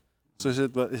 yeah. So is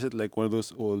it like one of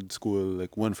those old school,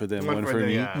 like one for them, one, for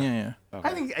me? Yeah.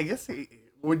 Okay. I guess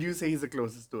would you say he's the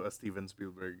closest to a Steven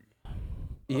Spielberg?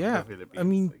 of Yeah, the Philippines, I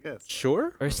mean, I guess.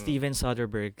 sure. Or Steven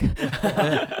Soderbergh.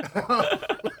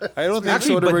 I don't think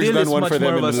Actually, Soderbergh's Badil done is one much for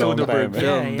more them of in a a long Soderbergh time.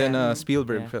 film Yeah, than yeah. a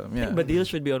Spielberg film. Yeah. Badil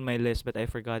should be on my list, but I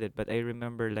forgot it. But I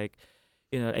remember like,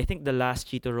 I think the last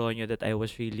Chito Ronyo that I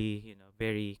was really,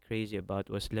 very crazy about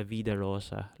was La Vida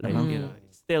Rosa. Like, Mhm.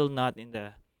 it's still not in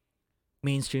the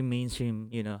mainstream,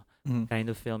 Mhm. kind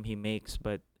of film he makes,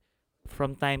 but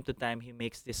from time to time he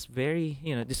makes this very,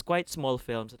 this quite small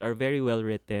films that are very well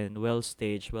written, well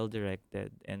staged, well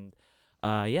directed, and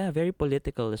very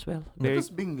political as well. Very Because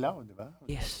Bing Lao, di ba?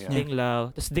 yes, Yeah. Bing Lao.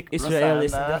 Tas Dick Israel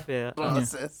is Rosanna. the film.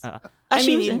 Process. I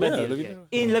she mean was in in Badil, La Vida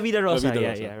in La Vida Rosa, La Vida yeah,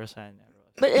 Rosa. yeah, Rosanna.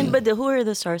 But Badil, who are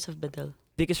the stars of Badil?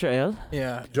 Dick Israel,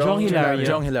 Yeah, Jong Hilario.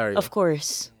 Jong Hilario. Of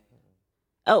course.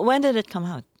 When did it come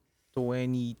out?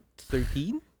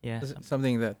 2013, yeah.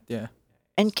 something like that. Yeah,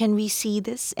 And can we see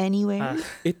this anywhere?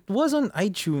 it was on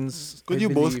iTunes. Could I you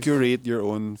both believe. curate your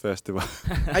own festival?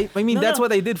 I mean, No, that's no.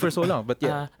 what I did for so long. But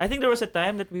yeah, I think there was a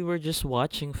time that we were just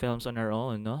watching films on our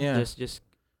own, no? Yeah. Just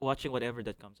watching whatever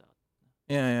that comes out.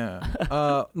 yeah.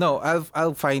 No,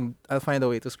 I'll find a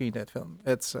way to screen that film.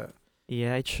 It's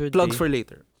Yeah, it should plugs be. for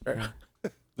later.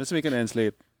 Let's make an end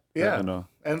slate. Yeah. No.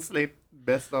 And Slate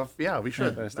best of we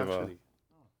should Festival. actually.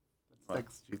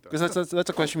 That's Chito. Because that's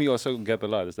a question we also get a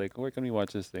lot. It's like, where can we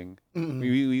watch this thing? Mm-mm. We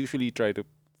usually try to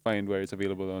find where it's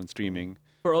available on streaming.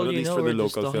 For all But at you least know, for the we're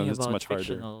just local talking films, it's about much harder.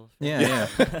 fictional. Yeah.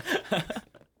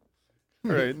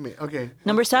 Right. Okay.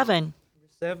 Number 7.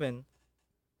 7.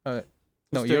 No,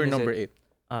 Whose you're turn is number it?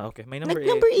 8. Okay. My number 8.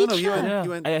 Number 8 No, you siya. went. Yeah, You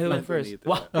went. I you went first. Later.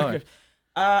 Wow. Oh.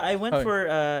 I went Oh. for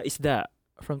Isda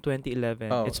from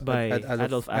 2011. Oh, It's by Adolf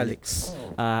Adolf Alex.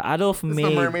 Alex. Adolf It's the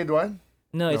made. mermaid one?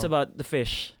 No, it's No. about the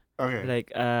fish. Okay. Like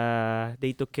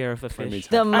they took care of a Mermaids fish.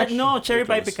 The have- mat- No, Cherry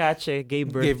Pie Turtles. Picache gave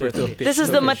birth, Gave birth to a fish. fish. This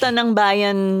is No the fish. Mata ng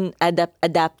Bayan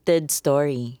adapted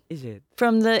story Is it?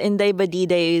 from the Inday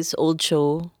Badide's old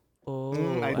show. Oh.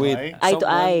 Eye to Wait. eye. Eye to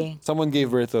eye. Someone gave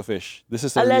birth to a fish. This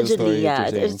is a real story. Allegedly, yeah.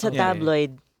 that you're It's a saying. Yeah.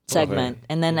 tabloid segment.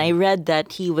 And then I read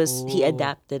that he Oh.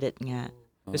 adapted it nga.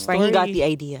 The Parang he got story- the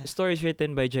idea. The story is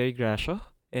written by Jerry Grasso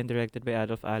and directed by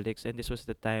Adolf Alex, and this was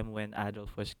the time when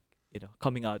Adolf was,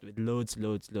 coming out with loads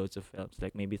of films,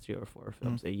 like maybe 3 or 4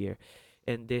 films a year.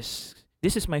 And this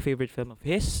is my favorite film of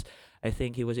his. I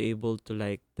think he was able to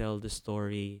like tell the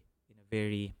story in a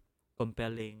very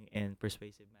compelling and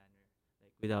persuasive manner,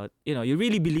 like without, you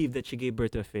really believe that she gave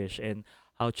birth to a fish, and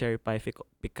how Cherry Pie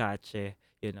Picache,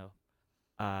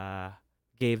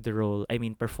 gave the role. I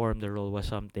mean, performed the role was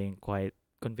something quite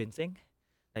convincing.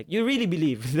 Like you really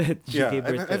believe that she Yeah, gave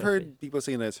birth to I've a heard people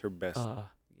saying that's her best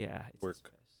yeah, it's work.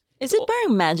 Is it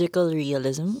parang magical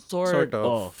realism? Sort Sort of.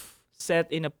 of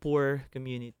set in a poor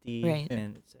community, Right.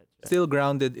 and etc. Still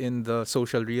grounded in the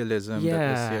social realism. That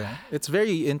was, Yeah. It's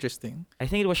very interesting. I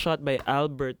think it was shot by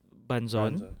Albert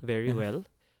Banzon Banzon. very Yeah. well.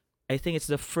 I think it's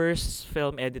the first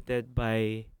film edited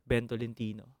by Ben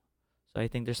Tolentino. So I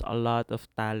think there's a lot of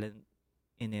talent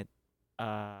in it.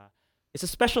 It's a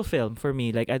special film for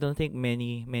me. Like I don't think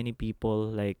many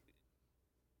people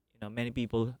many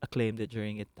people acclaimed it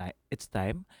during its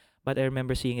time. But I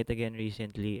remember seeing it again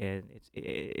recently, and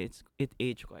it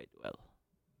aged quite well.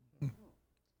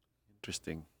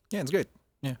 Interesting. Yeah, it's great.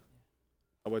 How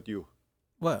about you,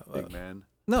 Well, big man?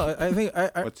 no, I think I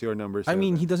What's your number? I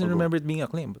mean, 7? he doesn't Oh, go. remember it being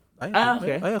acclaimed. But I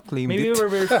Okay. I acclaimed Maybe it. we were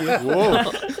very few. Whoa.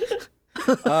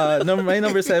 My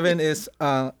number 7 is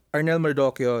Arnel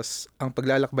Mardocchio's Ang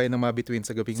Paglalakbay ng Mabituin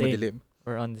sa Gabing Same. Madilim.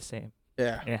 We're on the same.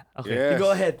 Yeah. Yeah. Okay. Yes. You go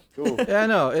ahead. Cool. Yeah,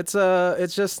 no, it's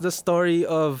just the story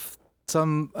of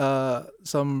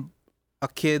a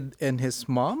kid and his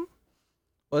mom.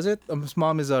 Was it? His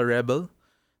mom is a rebel.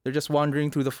 They're just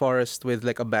wandering through the forest with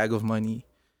like a bag of money,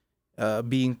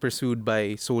 being pursued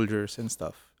by soldiers and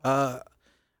stuff.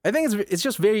 I think it's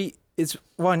just very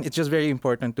just very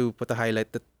important to put a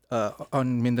highlight that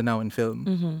on Mindanaoan film.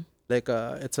 Mm-hmm. Like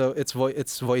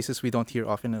it's voices we don't hear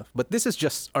often enough. But this is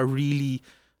just a really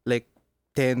like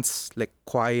tense, like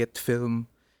quiet film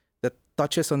that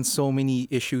touches on so many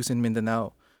issues in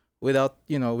Mindanao without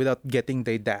getting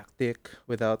didactic,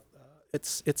 without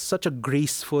it's such a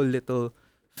graceful little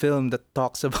film that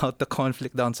talks about the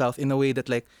conflict down south in a way that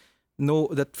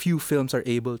that few films are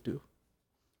able to.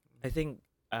 I think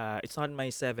it's not my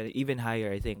 7, even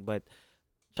higher, I think. But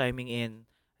chiming in,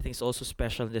 I think it's also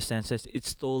special in the sense that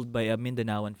it's told by a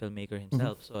Mindanaoan filmmaker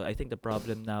himself. So I think the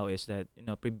problem now is that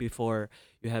before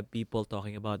you have people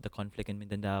talking about the conflict in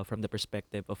Mindanao from the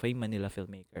perspective of a Manila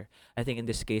filmmaker. I think in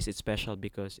this case it's special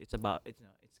because it's about it's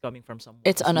coming from someone.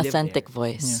 It's who's an lived authentic there.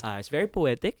 voice. It's very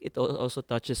poetic. It also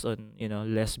touches on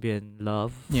lesbian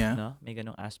love. Yeah. No? May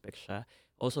ganong aspect siya.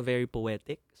 Also very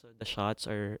poetic. So the shots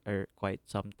are quite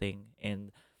something, and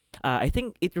I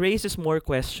think it raises more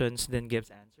questions than gives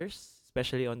answers,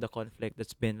 especially on the conflict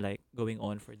that's been like going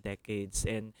on for decades,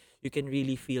 and you can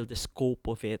really feel the scope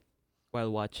of it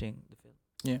while watching the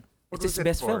film. What It's was his it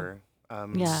best for?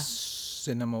 Yeah.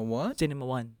 Cinema what? Cinema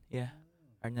One, yeah.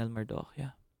 Arnel Murdoch,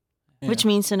 yeah. Yeah. Which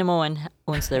means Cinema One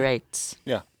owns the rights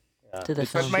Yeah. to the It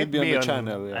That film. might should be on be the on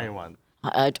channel, yeah. I want.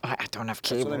 I don't have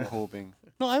That's what I'm cable. hoping.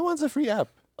 No, I want a free app.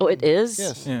 Oh, it is?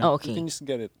 Yes. Yeah. Oh, You okay. can just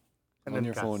get it And on then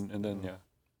your cast. phone, and then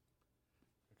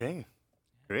Okay.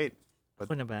 Great.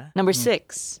 Ako na ba? Number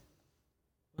 6.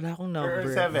 Wala akong Or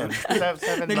number. 7.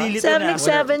 7 ba? Nalilito Seven, na ako.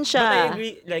 seven siya. But I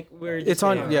agree, like, we're It's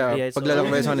on- yeah, it's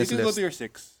Paglalakbay is you on his can go list. to your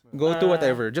 6. Go to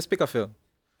whatever. Just pick a film.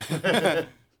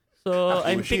 So,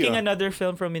 I'm Fushi, picking ah. another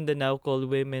film from Mindanao called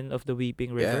Women of the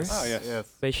Weeping River. Yes. Ah, yes. Yes.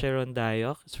 By Sharon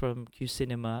Dayok. It's from Q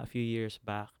Cinema a few years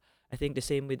back. I think the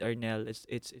same with Arnel.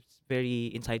 It's very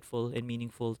insightful and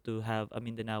meaningful to have a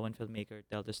Mindanaoan filmmaker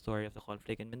tell the story of the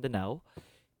conflict in Mindanao.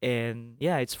 And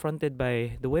yeah, it's fronted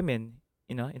by the women,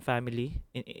 in family,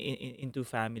 into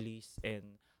families,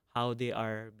 and how they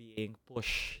are being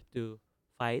pushed to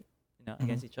fight,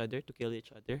 against each other, to kill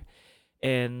each other.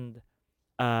 And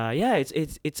yeah,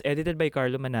 it's edited by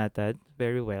Carlo Manatad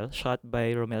very well, shot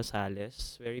by Romel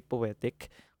Sales, very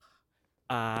poetic.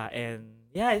 And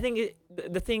yeah, I think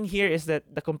the thing here is that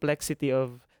the complexity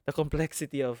of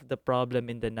the problem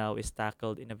in the now is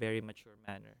tackled in a very mature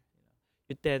manner.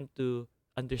 You tend to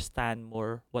understand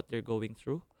more what they're going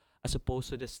through, as opposed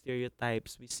to the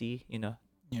stereotypes we see,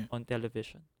 Yeah. on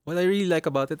television. What I really like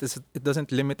about it is it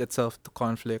doesn't limit itself to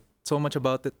conflict. So much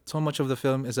of the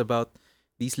film is about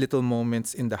these little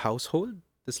moments in the household.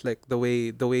 Just like the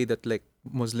way that like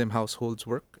Muslim households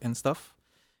work and stuff.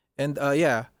 And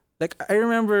yeah, like I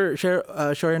remember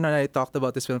Shorin and I talked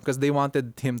about this film because they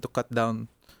wanted him to cut down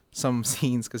some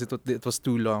scenes because it was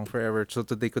too long forever, so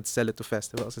that they could sell it to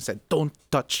festivals. I said, don't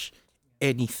touch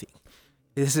anything.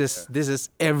 This is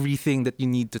everything that you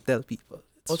need to tell people.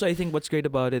 Also, I think what's great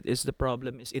about it is the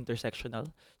problem is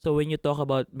intersectional. So when you talk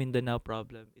about Mindanao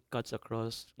problem, it cuts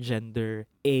across gender,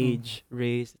 age,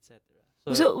 race, etc.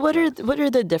 So what are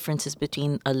the differences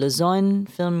between a Luzon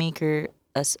filmmaker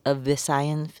as a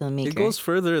Visayan filmmaker? It goes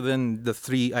further than the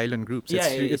three island groups. yeah,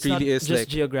 it it's really not is just like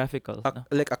geographical. no?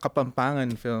 like a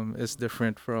Kapampangan film is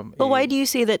different from. But why do you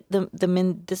say that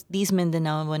these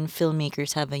Mindanaoan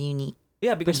filmmakers have a unique?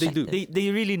 Yeah, because They do.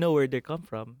 They really know where they come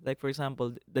from. Like, for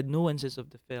example, the nuances of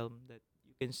the film that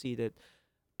you can see that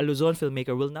a Luzon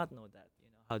filmmaker will not know that.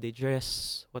 How they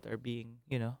dress, what are being,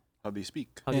 How they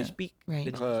speak. how Yeah. they speak. Right.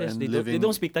 They don't, dress, And they don't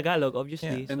living- speak Tagalog,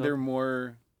 obviously. And so- they're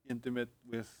more intimate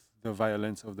with the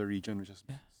violence of the region, which is,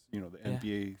 Yeah. the Yeah.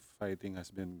 NPA fighting has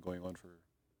been going on for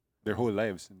their whole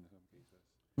lives in some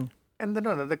cases. And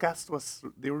the cast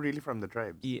they were really from the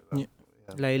tribes. Yeah. Yeah.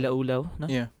 Laila Ulaw, no?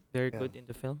 Yeah. Very Yeah. good in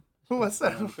the film. Who was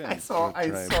that? Yeah, I saw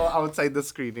tribe. outside the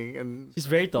screening, and She's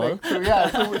very tall.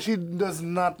 like, so she does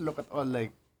not look at all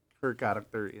like her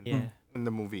character Yeah. in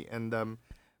the movie. And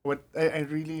what I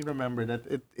really remember that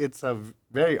it's a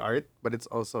very art, but it's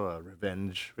also a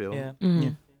revenge film Yeah.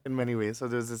 Mhm. in many ways.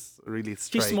 So there's this really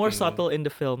She's more striking- subtle in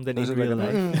the film than in Is it like real a-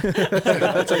 life. It's like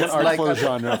an It's like artful a-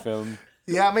 genre film.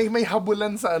 Yeah, may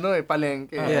habulan sa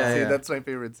palengke. Yeah, See, yeah. that's my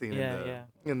favorite scene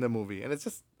Yeah, in the movie, and it's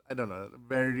just I don't know,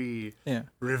 very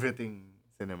Yeah. riveting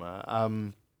cinema.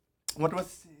 What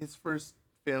was his first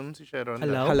film, si Sharon?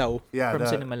 Hello? Halau. Yeah, From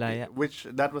Cinemalaya. which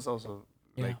that was also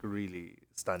Yeah. like really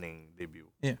stunning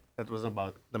debut. Yeah. That was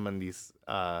about these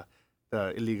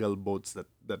the illegal boats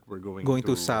that were going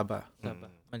To Sabah.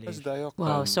 Sabah, Has Malaysia. Dayok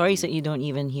Wow, sorry that you don't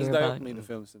even hear Has Dayok about. made a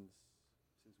film since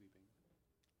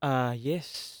Weeping?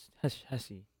 Yes. Has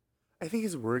he? I think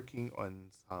he's working on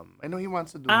some. I know he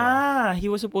wants to do. He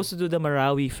was supposed to do the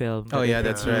Marawi film. Oh but yeah, it-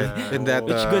 that's right. And that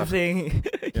Which good thing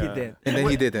he Yeah. did. and then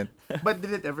he didn't. But did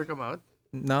it ever come out?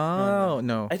 No.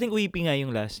 I think Weeping nga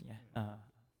yung last niya.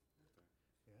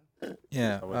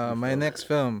 Yeah. How about My next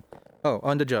film. Oh,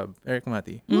 On the Job. Eric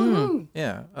Mati. Mm.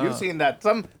 Yeah. You've seen that?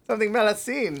 Something Mel has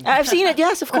seen. I've seen it.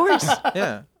 Yes, of course.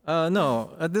 Yeah.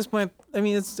 No. At this point, I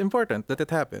mean, it's important that it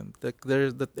happened. Like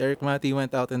that Eric Mati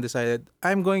went out and decided,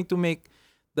 I'm going to make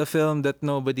the film that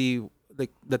nobody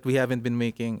that we haven't been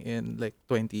making in like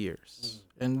 20 years.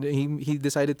 And he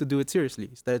decided to do it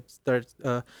seriously.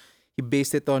 He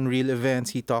based it on real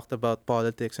events. He talked about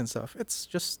politics and stuff. It's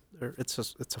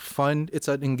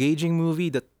an engaging movie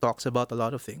that talks about a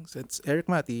lot of things. It's Eric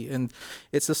Mati, and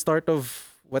it's the start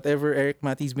of whatever Eric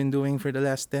Mati's been doing for the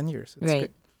last 10 years. It's Right.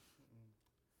 great.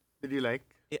 Did you like?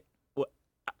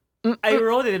 I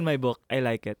wrote it in my book. I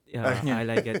like it. I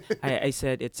like it. I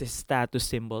said it's a status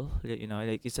symbol.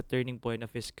 Like it's a turning point of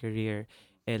his career,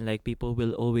 and like people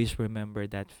will always remember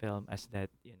that film as that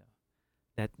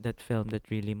that film that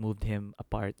really moved him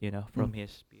apart. From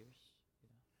his peers.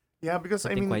 Yeah, because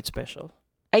Something I mean, quite special.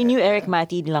 I knew Eric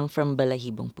Mati lang from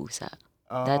Balahibong Pusa.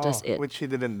 that was it. Which he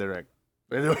didn't direct.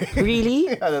 By the way. Really?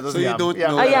 Yeah, that was So you don't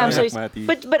know Oh, yeah, I'm Eric sorry. Mati.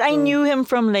 But I knew him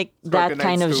from like that Scorpion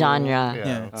kind Nights of 2, genre.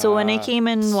 Yeah. So when I Ah. came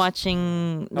in watching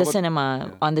the about- cinema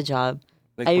yeah. on the job,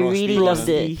 Like I Frosty really Ganun. loved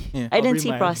it. Yeah. I didn't Aubrey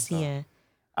see Miles. Frosty.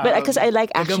 But because I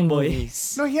like action Boy.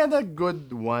 movies. No, he had a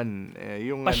good one.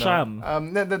 Yung Pasham.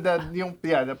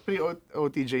 the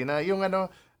pre-OTJ na, yung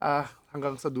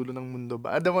hanggang sa dulo ng mundo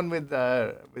ba? The one with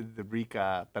the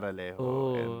Rica Peralejo.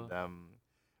 Oh. And,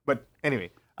 but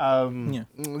anyway, Yeah.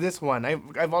 this one,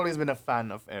 I've always been a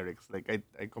fan of Eric's. Like,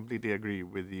 I completely agree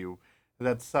with you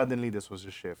that suddenly this was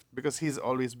a shift. Because he's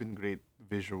always been great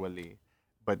visually.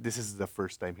 But this is the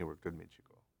first time he worked with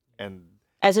Michiko. And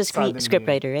As a suddenly-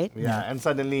 scriptwriter, right? yeah, and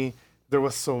suddenly there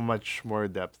was so much more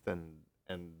depth and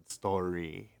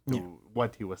story to Yeah.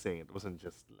 what he was saying. It wasn't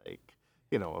just like,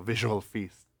 a visual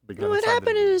feast. What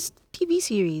happened in his TV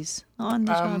series on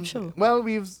the job show? Well,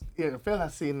 Phil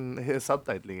has seen his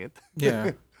subtitling it.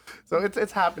 Yeah. So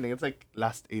it's happening. It's like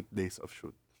last 8 days of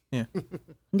shoot.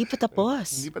 Hindi pa tapos.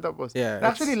 Hindi pa tapos. Yeah,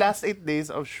 Actually, last 8 days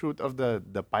of shoot of the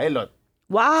pilot.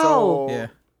 Wow. So, Yeah.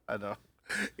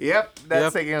 Yep, that's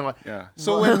Yep. taking a while. Yeah.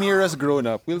 So when Mira's grown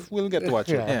up, we'll get to watch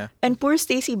it. Yeah. And poor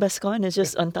Stacy Bascon is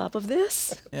just on top of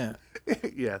this. Yeah.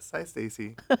 Yes, hi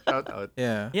Stacy. Shout out.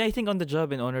 Yeah. Yeah, I think On the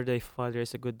Job and Honor Thy Father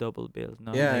is a good double bill.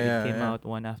 No, Yeah, like yeah, it came yeah. out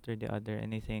one after the other,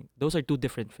 and I think those are two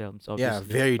different films. Yeah, Obviously,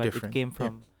 very but different. It came Yeah.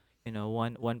 from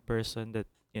one person that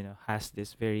has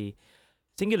this very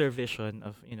singular vision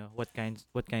of what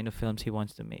kind of films he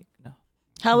wants to make. No,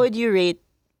 How would you rate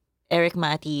Eric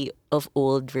Matty of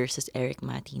old versus Eric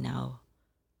Matty now?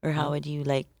 Or how would you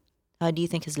how do you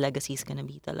think his legacy is gonna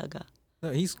be talaga? No,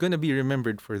 he's gonna be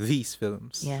remembered for these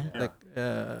films. Yeah. Like,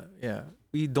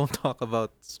 we don't talk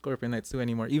about Scorpion Nights 2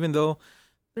 anymore, even though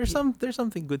there's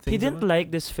something good things. he didn't about-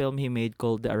 like this film he made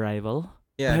called The Arrival.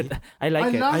 Yeah. But I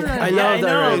like it. love Arrival. I Yeah, love I The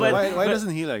know, Arrival. but- Why but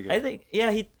doesn't he like it? I think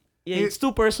it's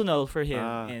too personal for him,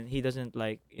 and he doesn't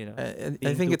like I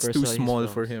being think too it's too personal in his small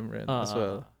for films. him, Ren, as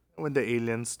well. When the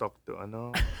aliens talk to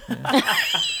ano.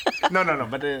 No,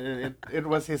 but it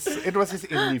was his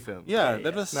indie film. Yeah,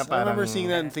 that was. Na I remember parang- seeing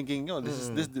that and thinking, this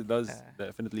does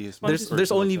definitely his. There's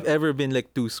personal only stuff. ever been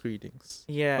like 2 screenings.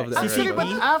 Yeah, of the Actually,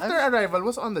 Arrival. but after Arrival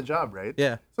was On the Job, right?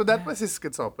 Yeah. So that was his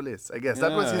Schizopolis, I guess.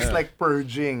 That was his Yeah. like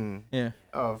purging Yeah.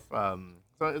 of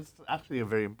So it's actually a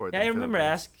very important. Yeah, I remember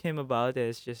film. asking him about it.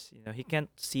 It's just he can't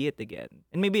see it again,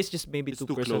 and maybe it's just It's too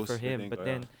too personal close, for I him. think, But oh,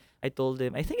 then I told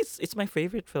him I think it's my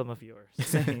favorite film of yours.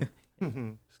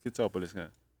 Schizopolis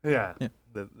nga. Yeah. Yeah.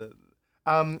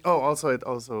 Also it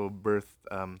also birthed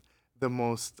the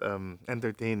most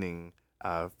entertaining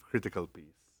critical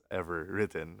piece ever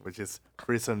written, which is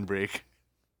Prison Break.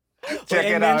 Check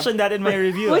I it out. mentioned that in my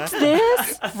review. What's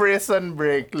this? Prison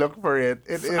Break. Look for it.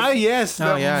 It is. Yes,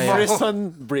 Oh, the yeah, yeah. prison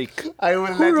break. I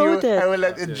will Who let wrote you. it? I will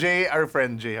let Jay, our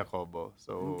friend Jay Jacobo.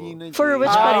 So For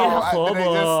which Jaya Oh, did I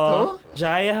just Jacobo.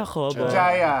 Jaya Jacobo.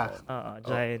 Jaya.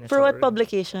 Jaya. na For what siya.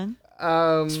 publication?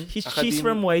 She's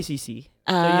from YCC. Yakshik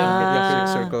Ah.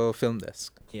 Circle Film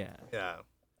Desk. Yeah. Yeah.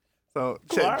 So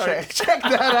Clark. check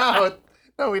that out.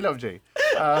 No, we love Jay.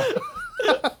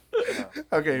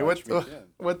 Okay,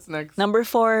 what's next? Number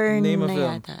 4 Name a na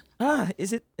film. yata.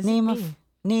 Is it Name me? of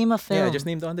name a film. Yeah, I just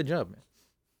named On the Job.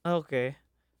 Okay.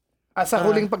 Sa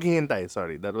huling paghihintay.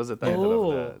 Sorry, that was the title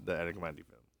Oh. of the Eric Mandi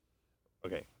film.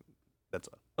 Okay, that's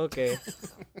all. Okay.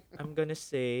 I'm gonna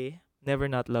say Never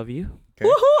Not Love You.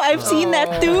 Woohoo! I've seen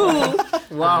that too.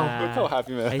 Wow. Look how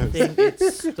happy man I is. think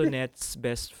it's Tonette's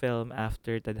best film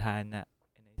after Tadhana.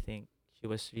 And I think she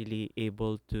was really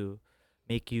able to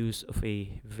make use of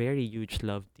a very huge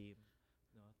love team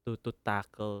to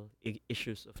tackle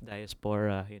issues of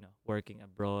diaspora, working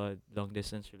abroad, long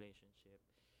distance relationship.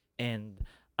 And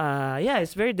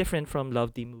it's very different from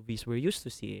love team movies we're used to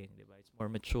seeing. Diba? It's more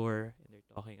mature and they're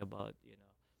talking about,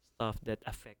 stuff that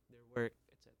affect their work,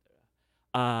 etc.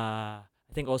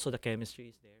 I think also the chemistry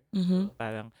is there. Mhm. So,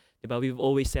 parang, diba, we've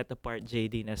always set apart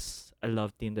JD as a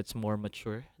love team that's more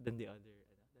mature than the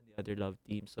other love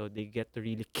team. So they get to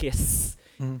really kiss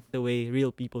the way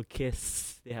real people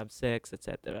kiss. They have sex,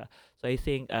 etc. So I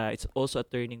think it's also a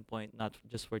turning point, not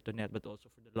just for Tonette, but also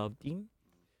for the love team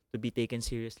to be taken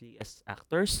seriously as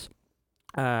actors.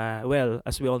 Well,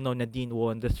 as we all know, Nadine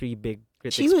won the 3 big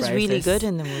critics She was really prizes. good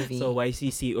in the movie. So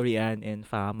YCC, Urian, and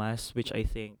Famas, which I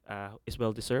think is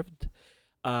well deserved.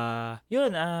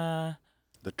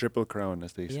 The triple crown,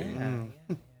 as they say. Yeah.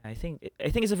 I think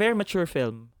it's a very mature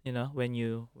film. When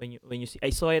you see, I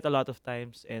saw it a lot of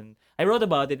times, and I wrote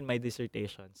about it in my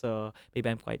dissertation. So maybe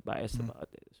I'm quite biased about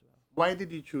it as well. Why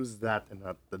did you choose that and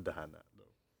not the Dahana? Though?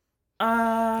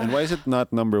 And why is it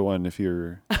not number 1 if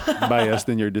you're biased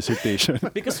in your dissertation?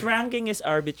 Because ranking is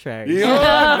arbitrary.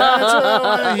 Yeah, that's what I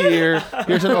want to hear.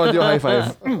 Here's an audio high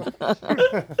five.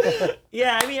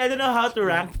 Yeah, I mean, I don't know how to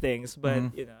rank things, but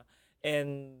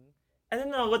and I don't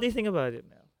know. What do you think about it,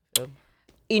 Mel?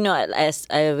 As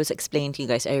I was explaining to you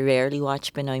guys, I rarely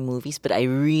watch Pinoy movies, but I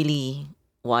really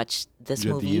watched this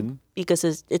movie Jadine? because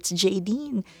it's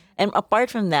Jadine. And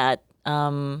apart from that,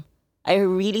 I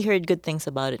really heard good things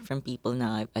about it from people.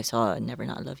 Now I saw Never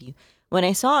Not Love You. When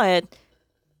I saw it,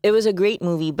 it was a great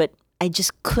movie, but I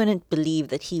just couldn't believe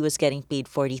that he was getting paid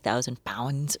 40,000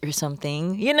 pounds or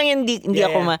something. Yun lang yung hindi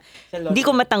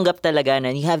ko matanggap talaga na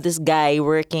you have this guy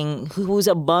working who's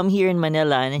a bum here in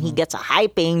Manila and he gets a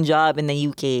high-paying job in the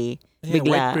UK. Yeah, Bigla.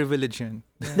 white privilege yan.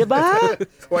 Diba?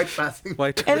 White passing.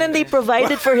 White And then they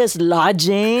provided for his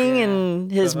lodging and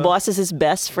his boss is his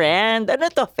best friend. Ano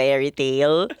to, fairy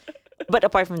tale? But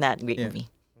apart from that, great movie.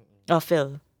 Oh,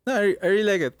 Phil. No, I really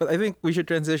like it. But I think we should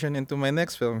transition into my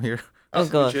next film here. Oh,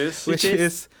 God. Which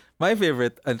is my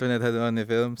favorite Antoinette Hadone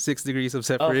film, 6 Degrees of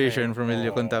Separation from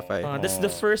Elio Contafay. This is the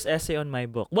first essay on my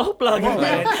book. Wow, plug it,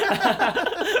 man.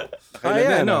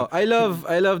 No. I love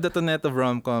the Tonette of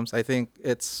rom-coms. I think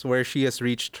it's where she has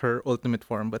reached her ultimate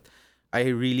form. But I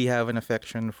really have an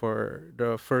affection for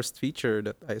the first feature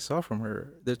that I saw from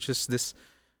her. That's just this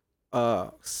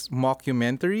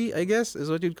mockumentary, I guess is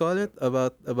what you'd call it,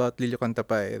 about Lilio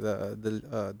Cantapay,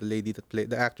 the lady that played,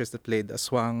 the actress that played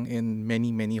Aswang in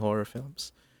many horror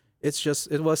films. It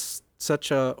was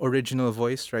such a original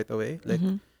voice right away. Like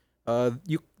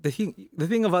you the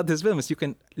thing about this film is you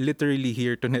can literally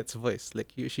hear Tonette's voice,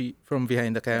 like she from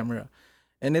behind the camera,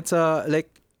 and it's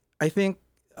like I think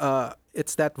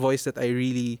it's that voice that I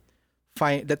really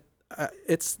find that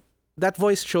it's that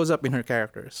voice shows up in her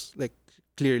characters, like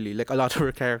clearly, like a lot of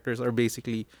her characters are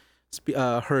basically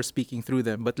her speaking through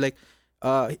them, but like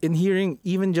in hearing,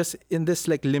 even just in this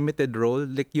like limited role,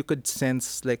 like you could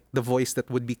sense like the voice that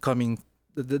would be coming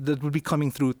that would be coming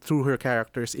through her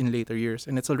characters in later years.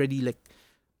 And it's already like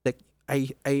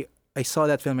I saw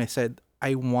that film, I said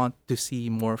I want to see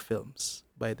more films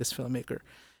by this filmmaker.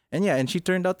 And yeah, and she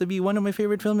turned out to be one of my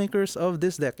favorite filmmakers of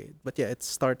this decade. But yeah, it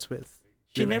starts with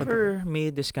She never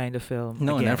made this kind of film.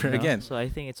 No, again, never again. So I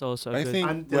think it's also a I good. think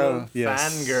Until yes.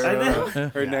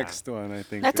 Fangirl. Her next one, I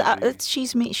think. That's will be-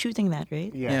 she's shooting that,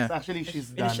 right? Yes, Yeah. actually she's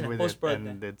Finished done na, with post-prod it,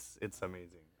 and na. it's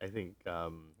amazing. I think,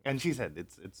 and she said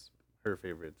it's her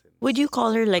favorite. Would you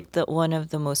call her like the one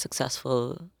of the most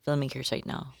successful filmmakers right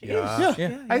now? Yeah.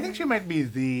 yeah. I think she might be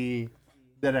the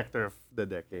director of the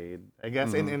decade. I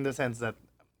guess in the sense that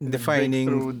defining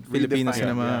breakthrough, Filipino redefining,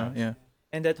 cinema. Yeah.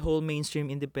 And that whole mainstream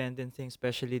independent thing,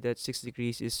 especially that 6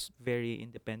 Degrees is very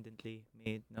independently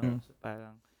made. No, so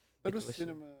parang That it was was-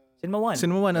 cinema. Cinema One.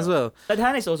 Cinema One as well.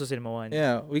 Tadhana is also Cinema One.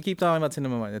 Yeah, we keep talking about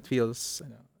Cinema One. It feels,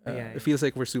 Yeah. it feels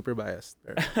like we're super biased.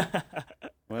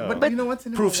 Wow. But you know what?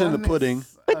 Cinema Proof's in the One pudding.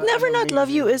 is, But Never Not Love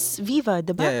You amazing. is Viva,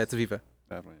 diba? Yeah, it's Viva.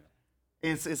 That one, yeah.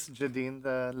 Is Jadine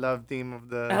the love team of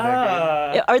the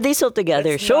decade? Yeah, are they still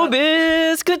together? That's not-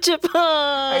 Showbiz! I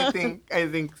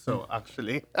Kuchipa! think so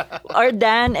actually. Are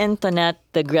Dan and Tonette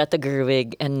the Greta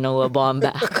Gerwig and Noah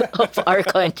Baumbach of our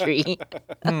country?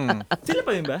 Sila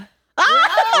pa rin ba?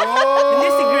 Hindi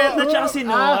si Greta tsaka si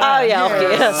Noah. Oh, yeah,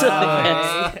 okay. Ah. So,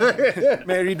 yes.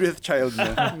 Married with child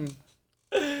na.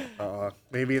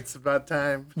 Maybe it's about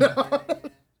time.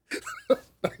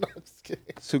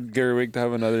 So Gerwig to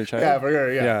have another child? Yeah, for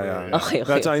sure. Yeah. Yeah. Okay,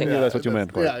 That's I okay. knew that's what you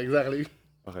meant. Yeah, exactly.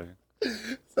 Okay.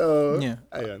 So, Yeah.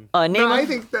 ayun. Name No, I of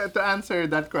think to answer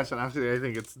that question, actually, I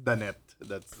think it's Danette.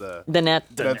 That's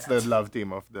the love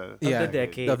team of the Yeah, the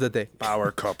decade. of the day.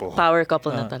 Power couple. power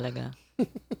couple na talaga.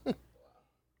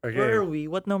 Okay. Where are we?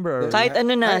 What number are we? Kahit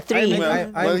ano na, 3.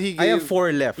 Well, he I have gave- 4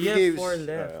 left. You have gives- 4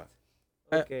 left. Uh,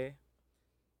 Okay.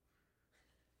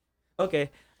 Okay.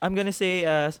 I'm gonna say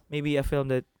maybe a film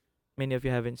that many of you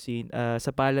haven't seen. Sa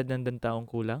Palad ng Dantaong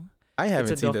Kulang. I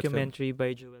haven't It's a seen that film. documentary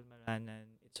by Joel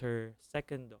Maranan. It's her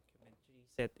second documentary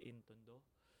set in Tondo.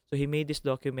 So he made this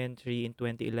documentary in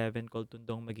 2011 called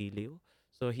Tundong Magiliw.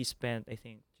 So he spent, I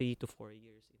think, 3 to 4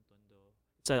 years in Tondo.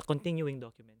 It's a continuing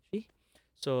documentary.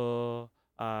 So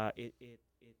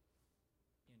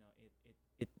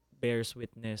it bears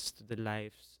witness to the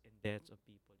lives and deaths of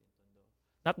people in Tondo.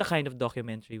 Not the kind of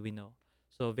documentary we know.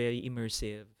 So very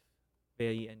immersive,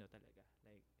 very talaga.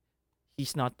 Like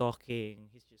he's not talking,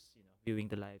 he's just, viewing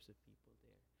the lives of people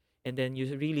there. And then you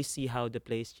really see how the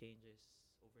place changes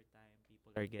over time. People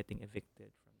are getting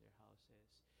evicted from their houses.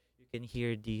 You can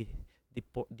hear the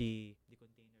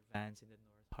container vans in the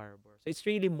North Harbor. So it's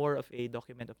really more of a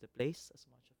document of the place as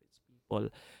much of its people.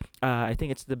 I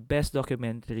think it's the best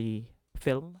documentary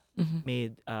film Mhm.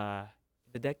 made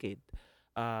the decade.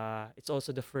 It's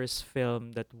also the first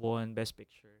film that won Best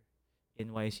Picture in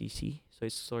YCC. So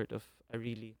it's sort of a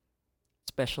really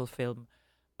special film.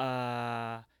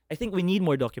 I think we need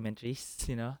more documentaries,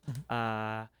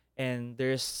 and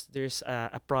there's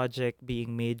a project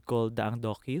being made called Daang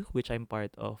Docu, which I'm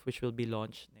part of, which will be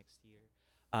launched next year.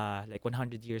 Like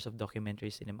 100 years of documentary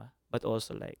cinema, but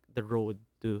also like the road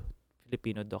to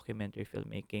Filipino documentary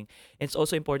filmmaking. And it's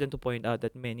also important to point out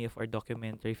that many of our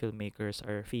documentary filmmakers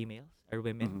are females, are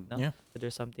women. Mhm. No? Yeah. So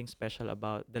there's something special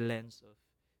about the lens of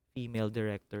female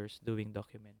directors doing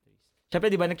documentaries. Siyempre,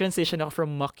 di ba, nag-transition ako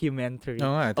from mockumentary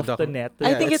Oo nga, of to the net.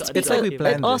 I think it's it's like we it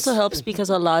planned also this. helps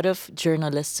because a lot of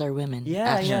journalists are women.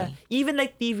 Yeah, actually. yeah. Even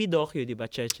like TV docu, di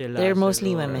ba? Cheche They're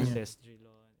mostly Lazaro, women. Cez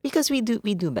Drilon. Because we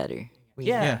do better.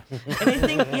 Yeah. And I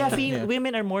think Yeah.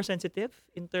 women are more sensitive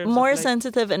in terms More of like,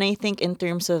 sensitive, and I think in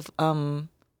terms of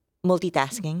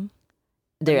multitasking,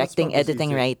 directing, what was editing,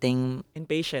 easier. writing,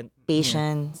 impatient.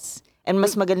 patience, and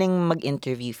mas magaling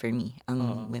mag-interview for me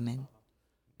ang women.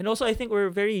 And also, I think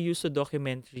we're very used to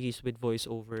documentaries with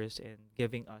voiceovers and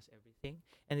giving us everything.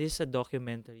 And this is a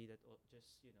documentary that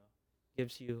just,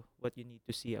 gives you what you need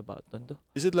to see about Tondo.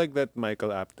 Is it like that Michael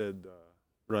Apted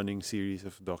running series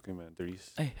of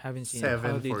documentaries. I haven't seen it.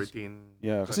 How 7, did- 14.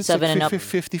 Yeah, because it's 7 like and up.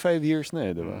 55 years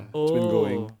na, diba? Mm. It's been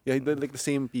going. Oh. Yeah, like the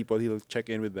same people. He'll check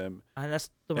in with them That's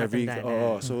every. tumatanda na.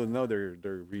 Oh, so now they're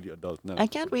really adult now. I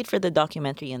can't wait for the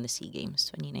documentary on the SEA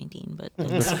Games 2019, but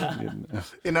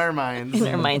In our minds. in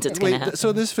our minds it's Wait, gonna happen.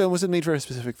 so this film was it made for a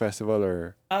specific festival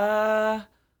or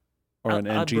an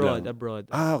entry abroad, lang? abroad.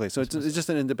 Okay, so it's just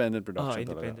an independent Oh, production. talaga.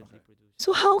 independently produced.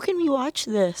 So how can we watch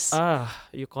this?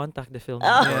 You contact the film,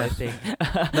 Ah. I think.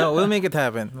 No, we'll make it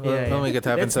happen. We'll, Yeah, we'll yeah. make it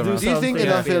happen Let's do somehow. Do you think something.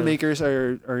 enough Yeah. filmmakers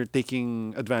are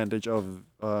taking advantage of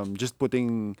just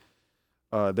putting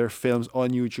their films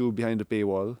on YouTube behind the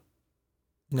paywall?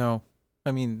 No,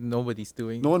 I mean nobody's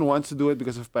doing. No one wants to do it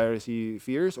because of piracy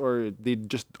fears, or they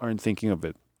just aren't thinking of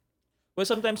it. Well,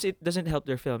 sometimes it doesn't help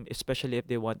their film, especially if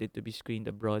they want it to be screened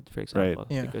abroad, for example.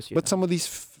 Yeah. Because, But some of these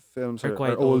films Are are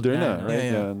quite old older na, na, no? right?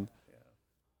 Yeah, yeah. And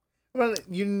Well,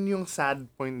 yun yung sad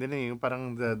point din eh. Yung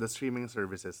parang the streaming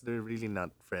services, they're really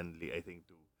not friendly, I think,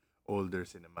 to older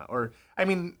cinema. Or, I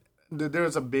mean, there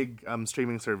was a big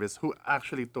streaming service who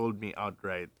actually told me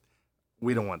outright,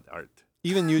 we don't want art.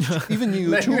 even YouTube, even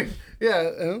YouTube,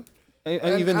 Yeah.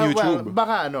 and even Well, YouTube.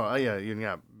 baka ano, yeah, yun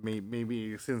nga.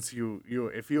 Maybe since you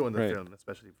if you own the Right. film,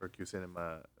 especially for Q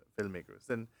Cinema filmmakers,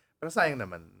 then parang sayang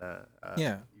naman na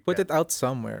Yeah, you put can't- it out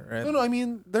somewhere, right? No, I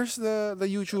mean, there's the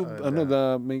YouTube,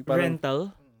 the- may parang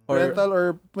rental rental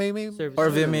or may service. or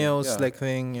Yeah. Vimeo's Yeah. like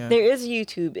thing. Yeah. There is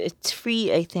YouTube. It's free,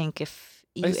 I think, if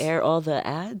you air all the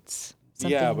ads.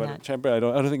 Something yeah, like but that. syempre, I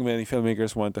don't think many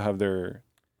filmmakers want to have their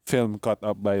film cut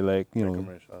up by like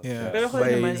commercials. Yeah. Pero ako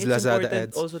By naman, it's Lazada important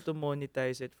ads. also to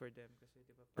monetize it for them. Kasi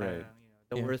di ba Right. parang,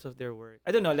 the Yeah. worth of their work.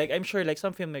 I don't know, like I'm sure like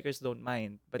some filmmakers don't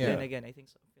mind. But then Yeah. again, I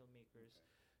think some filmmakers,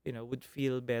 would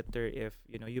feel better if,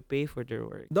 you pay for their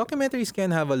work. Documentaries can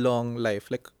have a long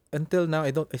life. Like until now,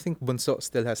 I think Bunso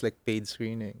still has like paid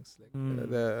screenings. Like Mm.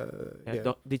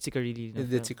 the Ditsy Carlino the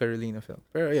film. Ditsy Carolina film.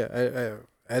 Pero yeah,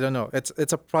 I don't know. It's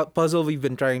a puzzle we've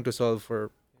been trying to solve for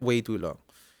way too long,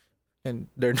 and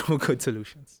there are no good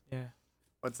solutions. Yeah.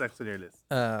 What's next on your list?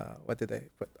 What did I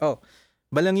put? Oh,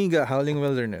 Balangiga, Howling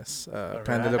Wilderness,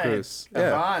 Pan de la Alright. Cruz.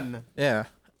 Yeah, Kavan. yeah.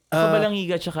 Ako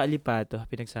Balangiga tsaka Alipato,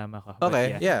 pinagsama ko. But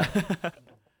Okay, yeah.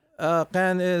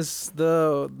 Can is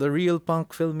the real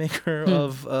punk filmmaker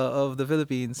of the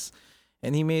Philippines,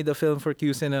 and he made a film for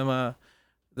Q Cinema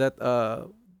that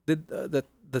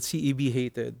that CEB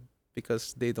hated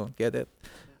because they don't get it.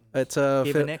 It's a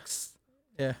Gave an X.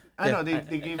 yeah, I yeah. know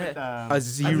they gave it a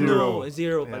zero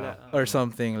Zero Yeah. pala. or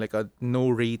something like a no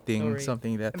rating, No rating.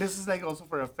 something like that. And this is like also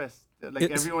for a fest. Like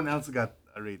It's- everyone else got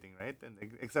a rating, right? And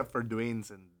except for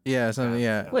Dwayne's and Yeah, something.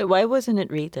 Yeah. Wait, why wasn't it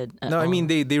rated? at No, I mean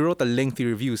all? they wrote a lengthy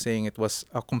review saying it was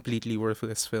a completely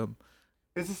worthless film.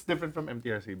 this is different from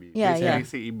MTRCB. Yeah, yeah.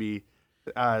 CEB,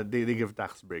 they give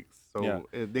tax breaks, so Yeah.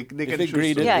 they If can they choose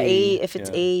grade to- it, Yeah, A, if it's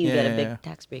yeah. A, you get Yeah, a big yeah.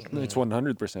 tax break. No, it's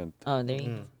 100%. Oh, there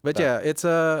you go. But yeah, it's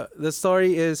the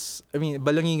story is, I mean,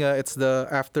 Balangiga, it's the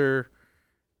after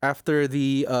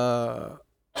the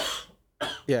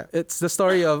yeah, it's the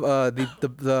story of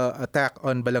the attack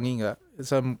on Balangiga.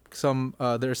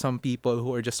 There are some people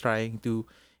who are just trying to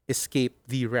escape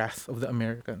the wrath of the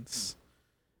Americans.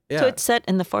 Yeah. So it's set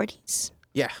in the 40s.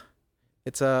 Yeah.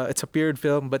 It's a period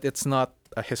film, but it's not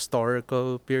a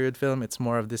historical period film. It's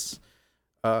more of this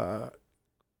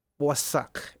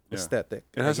wasak Yeah. aesthetic.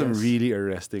 It I has some guess. really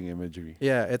arresting imagery.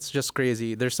 Yeah, it's just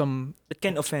crazy. There's some It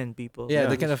can offend people. yeah, Yeah.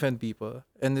 they can offend people.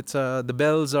 And it's the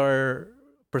bells are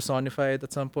personified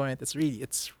at some point. It's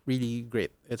really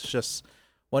great. It's just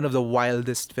one of the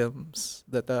wildest films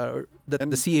that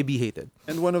And- the CAB hated.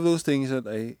 And one of those things that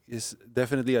is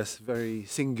definitely as very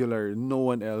singular. No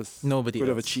one else Nobody could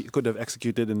have else. could have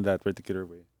executed in that particular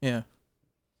way. Yeah.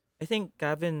 I think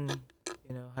Kevin,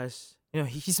 has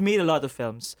he's made a lot of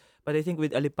films, but I think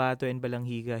with Alipato and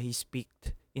Balangiga, he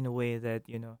speaked in a way that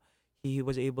he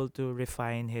was able to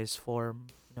refine his form,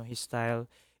 his style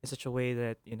in such a way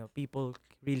that people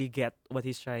really get what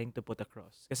he's trying to put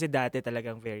across. Kasi dati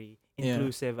talagang very Yeah.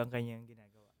 inclusive ang kanyang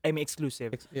ginagawa. I mean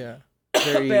exclusive. Yeah.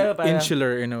 Very Pero parang-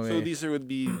 insular in a way. So these would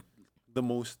be the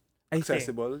most I think.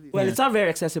 accessible. Well, Yeah. it's not very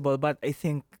accessible, but I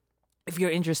think if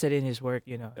you're interested in his work,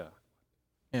 Yeah.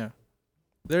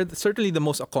 They're certainly the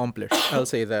most accomplished. I'll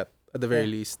say that at the very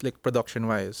least, like production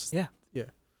wise.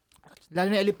 lalo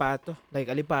na Alipato. Like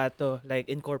Alipato, like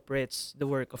incorporates the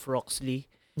work of Roxley.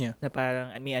 Yeah. Na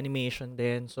parang may animation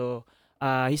din. So,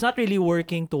 he's not really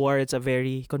working towards a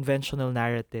very conventional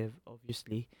narrative,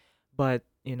 obviously. But,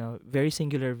 very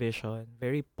singular vision,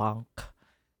 very punk.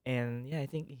 And yeah, I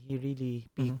think he really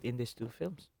peaked in these two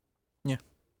films.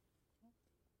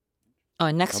 Oh,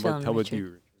 next film. How about Richard.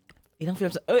 you? Ilang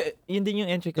films? Yun din yung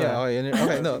entry ko. Yeah,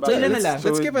 okay, no. So, ilan na lang? Let's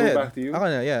So, skip go ahead. back to you? Ako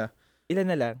na, yeah. Ilan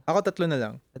na lang? Ako 3 na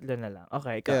lang. 3 na lang.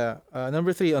 Okay, ikaw. Yeah.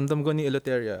 Number 3, Andam Ko ni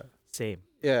Eleuteria. Same.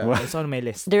 Yeah. It's on my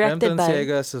list. Directed Remton by.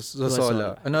 Siega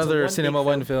Zozola. Another It's a Cinema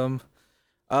one-take One film.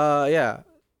 Yeah.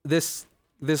 This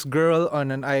girl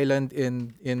on an island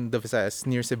in the Visayas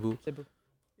near Cebu Cebu.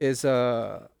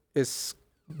 is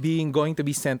going to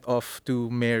be sent off to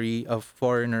marry a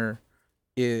foreigner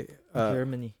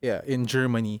Germany. in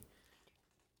Germany.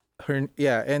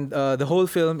 The whole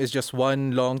film is just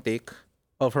one long take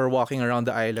of her walking around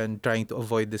the island trying to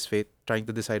avoid this fate, trying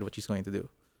to decide what she's going to do.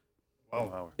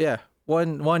 Wow. Yeah.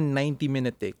 One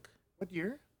 90-minute take. What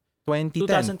year? 2010.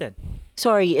 2010.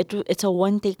 Sorry, it's a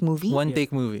one-take movie? One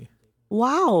take movie.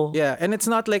 Wow. Yeah, and it's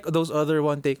not like those other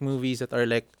one take movies that are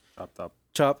like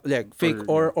Top. like fake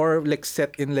or like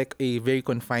set in like a very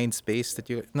confined space that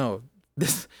you no.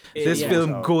 This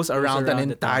film goes around an around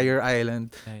the entire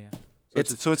island. Yeah. So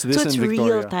it's So this it's and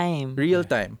Victoria. real time. Real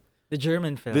time. The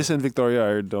German film. This and Victoria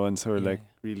are the ones who are Yeah. like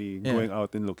really Yeah. going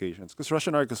out in locations. Because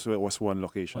Russian Arcus was one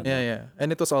location. Yeah.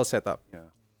 And it was all set up.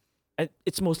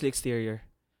 It's mostly exterior.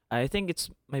 I think it's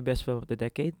my best film of the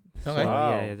decade. Okay.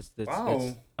 Wow. Yeah, that's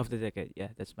Wow. of the decade. Yeah,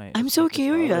 that's my. I'm that's so my best film.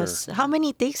 curious. How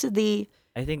many takes did they?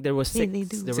 I think there was They- 6. they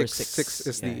do. There were 6. Six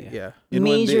is In one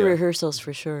Major day, rehearsals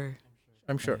for sure.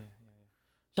 I'm sure.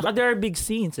 Saka there are big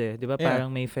scenes di ba? Yeah.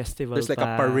 Parang may festival There's like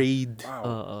a pa. parade.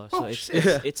 Wow. So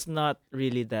it's not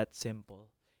really that simple.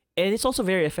 And it's also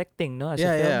very affecting, no? As a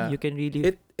Yeah, film, yeah. you can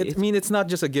really I mean, it's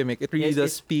not just a gimmick. It really Yes,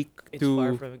 does speak it's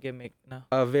far to from a gimmick, no?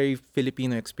 a very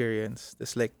Filipino experience.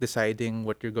 It's like deciding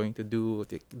what you're going to do.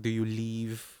 Like, do you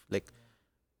leave? Like,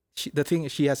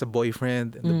 she has a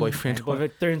boyfriend, and the boyfriend. But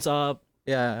it turns up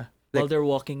Yeah. while Like, they're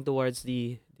walking towards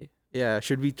the yeah.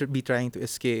 Should we be trying to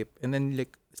escape? And then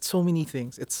like so many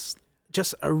things. It's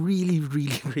just a really,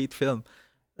 really great film.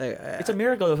 Like, it's a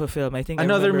miracle of a film. I think I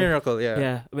another remember- miracle. Yeah.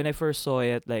 Yeah, when I first saw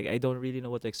it, like I don't really know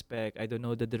what to expect. I don't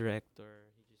know the director.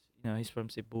 He just, he's from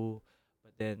Cebu,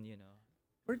 but then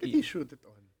Where did he shoot it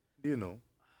on? Do you know?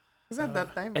 Was that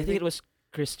that time? I think it was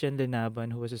Christian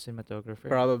Linaban who was a cinematographer.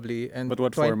 Probably. And But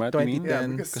what format, you mean? 2010. Yeah,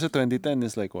 because- Kasi 2010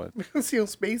 is like what? Because yung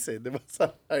space di ba?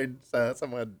 Sa hard, sa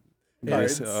mga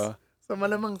Yes, cards. So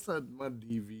malamang sa mga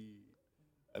DV,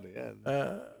 ano yan?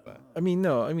 I mean,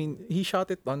 no. I mean, he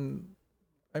shot it on.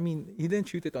 I mean, he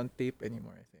didn't shoot it on tape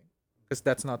anymore. I think because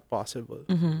that's not possible.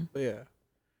 Mm-hmm. But yeah,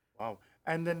 Wow.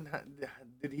 And then,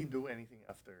 did he do anything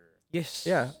after? Yes.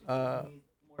 yeah.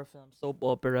 More films, soap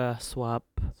opera, swap.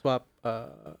 Swap.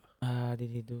 Did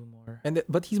he do more?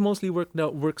 But he's mostly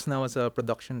works now as a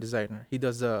production designer. He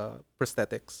does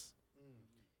prosthetics.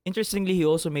 Interestingly, he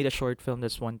also made a short film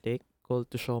that's one take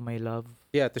called "To Show My Love."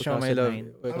 Yeah, to show my love.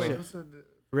 2009. Oh, Yeah. who's the-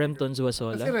 Remton Kasi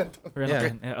Zuasola. Rent.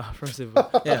 Remton, from Cebu.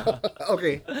 Yeah.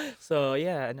 Okay. So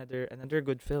yeah, another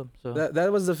good film. So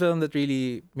That was the film that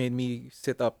really made me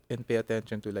sit up and pay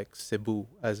attention to like Cebu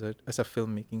as a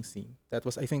filmmaking scene. That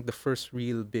was, I think, the first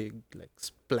real big like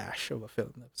splash of a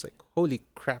film. It's like, holy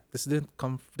crap, this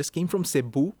came from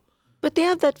Cebu. But they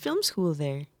have that film school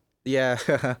there. Yeah.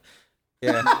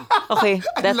 Yeah. Okay,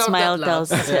 that love smile that laugh.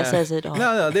 says it all.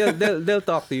 No, they'll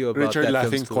talk to you about Richard that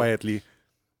laughing film school. quietly.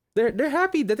 They're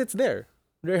happy that it's there.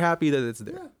 They're happy that it's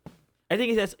there. I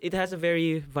think it has a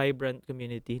very vibrant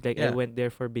community. Like Yeah. I went there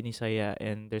for Binisaya,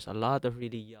 and there's a lot of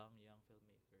really young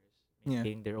filmmakers Yeah.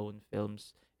 making their own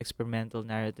films, experimental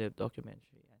narrative,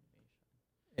 documentary, animation.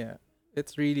 Yeah.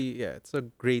 It's a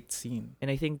great scene. And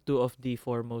I think 2 of the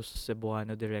foremost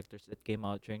Cebuano directors that came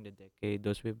out during the decade,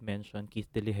 those we've mentioned,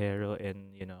 Keith De Ligero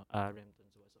and Remton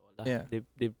Zuasola. Yeah.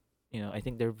 They I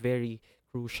think they're very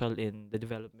crucial in the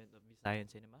development of Visayan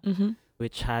cinema, Mm-hmm.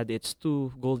 which had its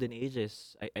 2 golden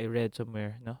ages. I read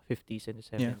somewhere, 50s and the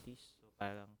 70s. So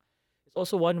parang it's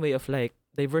also one way of like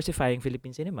diversifying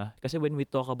Philippine cinema. Kasi when we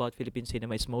talk about Philippine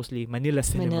cinema, it's mostly Manila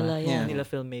cinema, Manila, yeah. Manila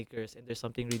filmmakers, and there's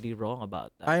something really wrong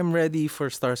about that. I'm ready for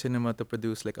Star Cinema to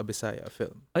produce like a Bisaya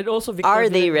film. And also Victor Are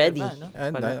they Villanueva, ready? no?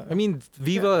 And Parang- I mean,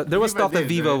 Viva. Yeah, There was Viva talk that did,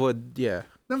 Viva right? would. Yeah.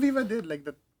 No, Viva did like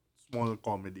that small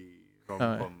comedy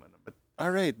rom-com. But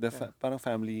Alright, parang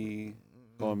family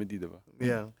comedy, diba?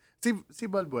 yeah. Si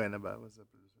Balbuena ba was the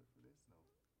producer for this?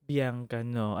 No. Bianca,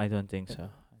 no, I don't think so.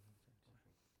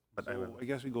 But I will. I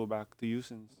guess we go back to you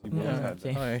since you Yeah. both had that.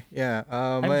 Same. Okay. Yeah.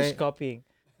 I'm My just copying.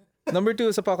 number 2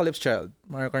 is Apocalypse Child,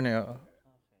 Mario Corneo.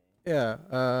 Yeah.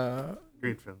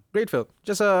 Great film. Great film.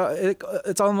 Just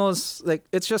it's almost like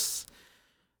it's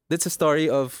a story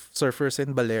of surfers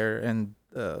in Baler and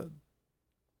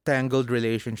tangled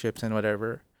relationships and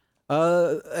whatever.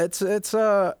 It's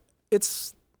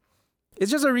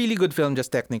just a really good film.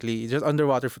 Just technically, just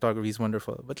underwater photography is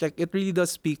wonderful. But like, it really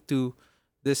does speak to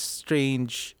this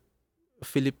strange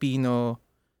Filipino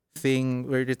thing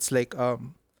where it's like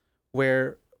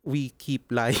where we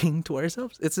keep lying to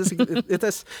ourselves. It's this, it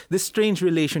has this strange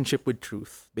relationship with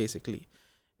truth, basically.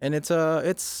 And it's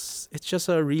just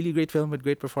a really great film with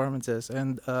great performances,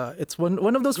 and it's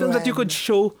one of those films that you could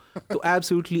show to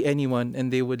absolutely anyone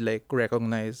and they would like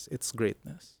recognize its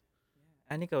greatness.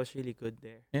 Anika was really good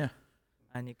there. Yeah.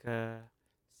 Anika,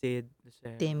 Sid,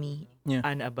 Lucero, Demi. Yeah.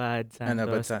 Ann Abad Santos, Ann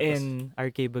Abad Santos. and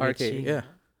RK Bagatsing. Yeah.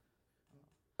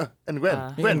 And Gwen.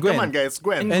 And Come Gwen. on, guys.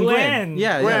 Gwen. And Gwen.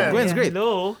 Yeah, Gwen. Gwen's great.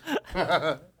 Hello.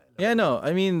 Yeah, no,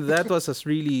 I mean that was a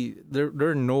really there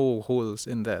are no holes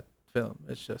in that film.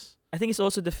 It's just I think it's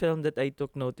also the film that I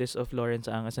took notice of Lawrence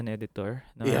Ang as an editor.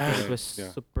 No, I Yeah. think it was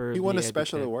Yeah. superbly He won a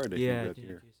special edited. award, I think, Yeah, that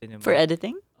year. GQ Cinema. For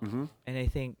editing? Mm-hmm. And I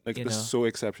think Like you it was know so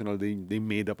exceptional. They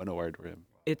made up an award for him.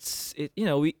 it's you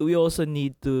know we also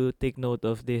need to take note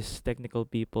of these technical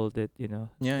people that you know.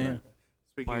 yeah.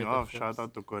 Speaking Part of, of shout films.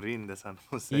 out to Corinne de San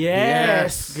Jose.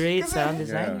 Yes, great Kasi- sound Yeah.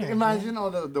 designer. Imagine all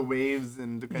the waves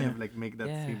and to kind Yeah. of like make that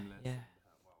yeah, seamless.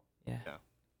 yeah.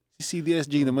 Si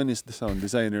CDSG naman is the sound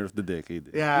designer of the decade.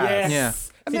 Yeah. Yes. Yeah.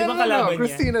 And Sino then, bang kalaban niya?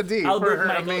 Christina D. Albert for her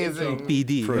Michael amazing Ito.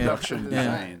 PD. Production Yeah.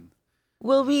 design.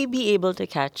 Will we be able to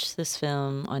catch this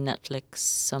film on Netflix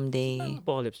someday?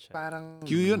 Apocalypse Child. Parang Q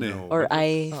yun eh. no. Or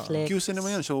iFlix? Q cinema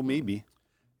yun, so maybe.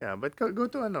 Yeah, but go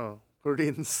to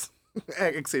Corinne's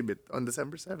exhibit on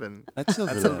December 7. That's still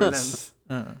At Silverlands.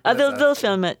 Silverlands. They'll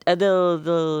film it. They'll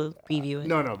preview it.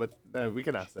 No, but we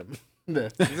can ask them.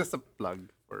 Just a plug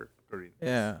for Corinne.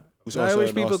 Yeah. Who's I also wish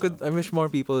an people awesome- could. I wish more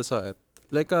people saw it.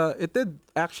 Like it did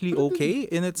actually okay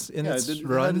in its Yeah, its it had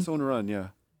run. its own run,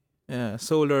 yeah. Yeah,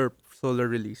 Solar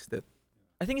released it.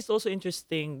 I think it's also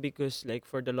interesting because like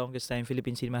for the longest time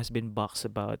Philippine cinema has been boxed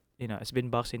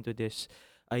into this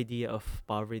idea of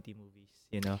poverty movies,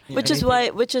 you know. Which And is I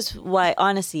think- why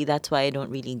honestly that's why I don't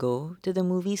really go to the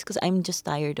movies because I'm just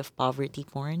tired of poverty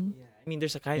porn. Yeah, I mean,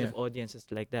 there's a kind Yeah. of audiences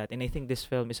like that, and I think this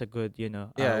film is a good,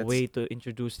 Yeah, way to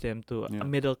introduce them to Yeah. a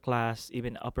middle class,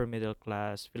 even upper middle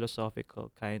class,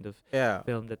 philosophical kind of Yeah.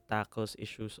 film that tackles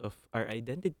issues of our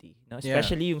identity. No? Yeah.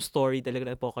 Especially yung story talaga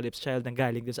ng Apocalypse Child nang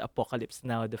galing dun sa Apocalypse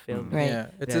Now, the film. Right.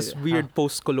 Yeah, it's Yeah, this weird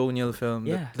post-colonial film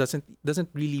Yeah. that doesn't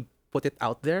really put it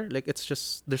out there. Like it's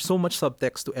just there's so much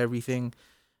subtext to everything.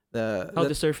 How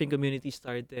the surfing community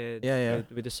started. Yeah.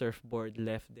 With the surfboard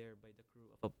left there by the crew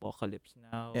of Apocalypse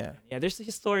Now. Yeah. Yeah. There's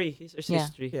his story. There's Yeah.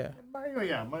 history. yeah.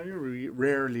 Mario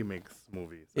rarely makes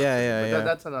movies. Yeah, actually. yeah, But yeah.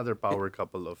 that's another power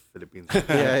couple of Philippines.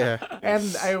 Yeah. And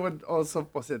I would also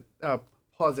posit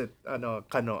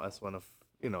Kano as one of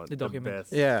The the document-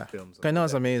 best Yeah. films. of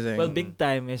Kano's the decade. amazing. Well, Big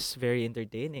Time is very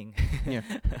entertaining. Yeah.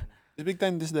 It's big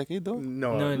time this decade though.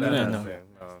 No, No, no, no, no.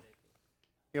 no.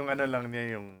 Yung ano lang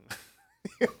niya yung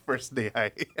First Day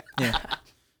High. Yeah.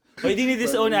 Oy,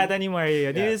 dinidisown ata ni Mario.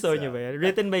 Yes, Dinidisown niya ba yan?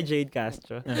 Written by Jade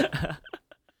Castro.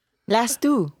 Last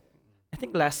two. I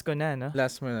think last ko na, no?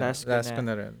 Last Last last ko na. ko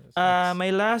na rin. My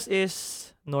last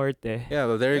is Norte. Yeah,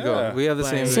 well, there you go. Yeah. We have the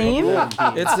same. Same?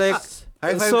 It's like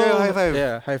High five so, kayo, high five.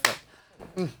 Yeah, high five.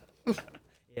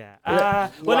 Yeah.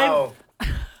 Wow.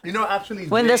 Actually,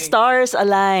 When the Jay, stars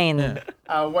align.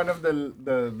 one of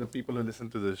the people who listen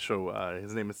to the show,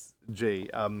 his name is Jay.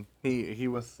 He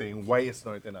was saying, why is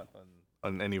Norte not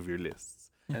on any of your lists?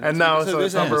 And now, so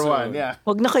it's number one. Yeah.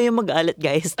 Huwag na kayo mag-alat,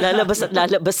 guys. Lalabas at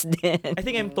lalabas din. I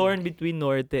think I'm torn between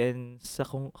Norte and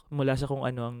mula sa kung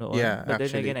ano ang noon. Yeah, But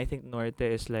then actually. again, I think Norte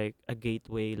is like a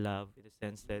gateway love in the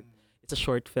sense that it's a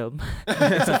short film.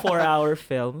 It's a 4-hour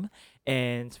film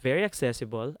and it's very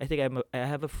accessible. I think I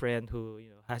have a friend who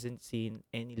hasn't seen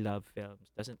any love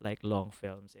films, doesn't like long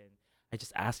films, and I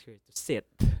just asked her to sit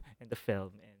in the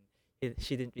film, and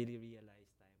she didn't really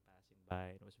realize time passing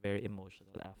by. It was very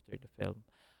emotional after the film.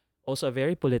 Also, a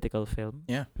very political film.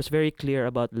 Yeah. It was very clear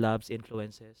about love's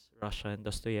influences. Russian,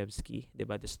 Dostoevsky,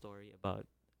 diba, the story about.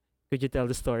 Could you tell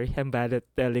the story? I'm bad at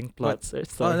telling plots. Or Oh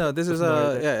stories. no, this is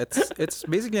Norte. it's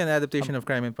basically an adaptation of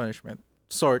Crime and Punishment,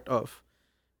 sort of.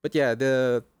 But yeah,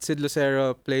 the Sid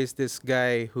Lucero plays this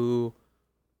guy who.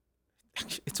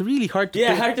 It's really hard to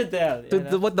Yeah, pick hard to tell. you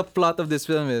know? what the plot of this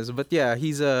film is. But yeah,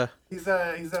 he's a He's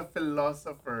a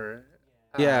philosopher.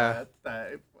 Yeah.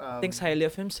 Type. Thinks highly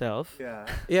of himself. Yeah.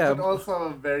 yeah. But also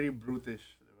very brutish.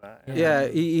 Diba? Yeah,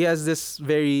 he has this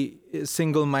very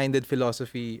single-minded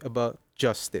philosophy about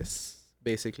justice,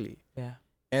 basically. Yeah.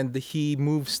 And he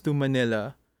moves to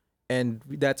Manila, and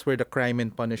that's where the crime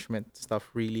and punishment stuff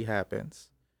really happens.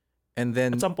 And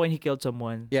then At some point, he killed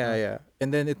someone. yeah.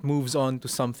 And then it moves on to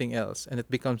something else, and it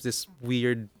becomes this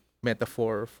weird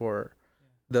metaphor for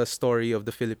the story of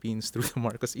the Philippines through the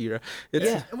Marcos era. It's,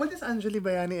 Yeah. What is Anjali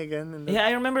Bayani again? In that Yeah,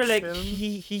 I remember like film?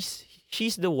 he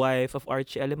she's the wife of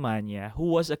Archie Alemania, who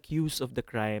was accused of the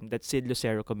crime that Sid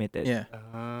Lucero committed. Yeah.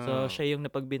 So, siya yung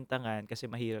napagbintangan kasi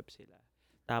mahirap sila.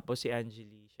 Tapos si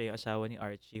Angeli, siya yung asawa ni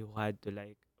Archie who had to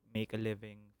like make a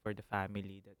living for the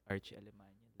family that Archie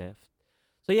Alemania left.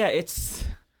 So yeah, it's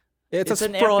It's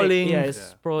a an sprawling. epic,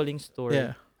 sprawling story.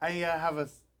 Yeah. I have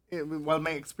well,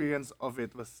 my experience of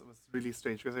it was really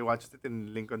strange because I watched it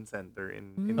in Lincoln Center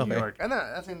in New Okay. York, and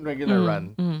as in regular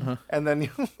run, and then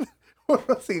yung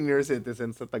puro senior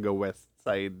citizens sa taga West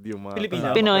Side, yung mga Filipino?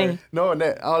 Pinoy. No,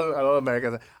 all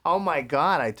Americans. Oh my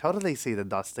God, I totally see the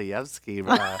Dostoevsky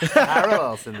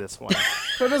parallels in this one.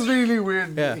 So it was really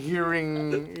weird Yeah.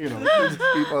 hearing these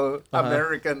people,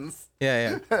 Americans,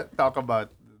 Yeah. talk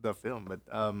about the film. But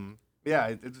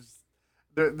yeah, it's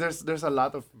there's a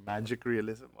lot of magic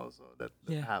realism also that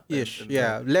Yeah. happens. Ish. in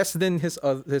Yeah. Less than his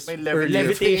May earlier.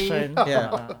 Levitation.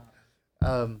 Yeah.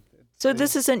 So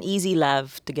this is an easy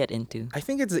laugh to get into. I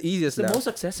think it's the easiest. It's the laugh. most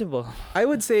accessible. I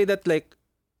would say that like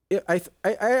I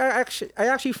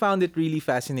actually found it really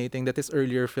fascinating that his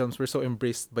earlier films were so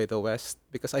embraced by the West,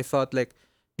 because I thought like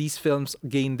these films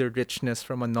gained their richness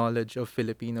from a knowledge of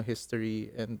Filipino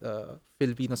history and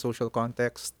Filipino social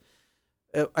context.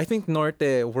 I think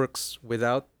Norte works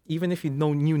without, even if you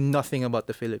knew nothing about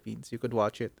the Philippines, you could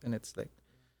watch it and it's like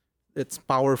it's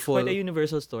powerful. Quite a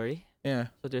universal story.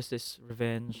 Yeah. So there's this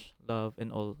revenge, love,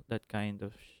 and all that kind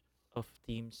of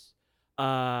themes.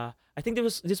 I think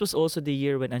this was also the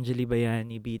year when Angeli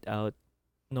Bayani beat out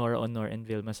Nora Honor and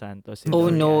Vilma Santos. in Oh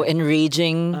no, Korea.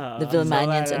 enraging the So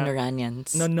Vilmanians and parang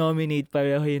Noranians. No-nominate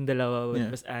pareho yung dalawa. Yeah.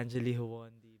 It was Angeli who won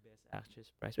the Best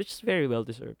Actress prize, which is very well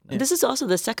deserved. No? This is also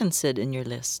the second Sid in your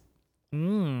list.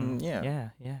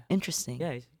 Yeah. Yeah. Interesting.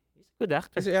 Yeah, he's a good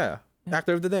actor. Yeah.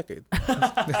 Actor of the decade.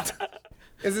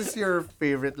 Is this your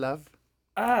favorite love?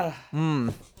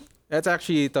 That's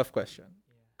actually a tough question.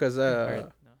 Because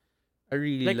Hard, no? I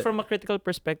really Like from a critical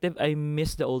perspective, I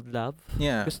miss the old love.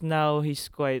 yeah. Because now he's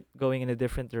quite going in a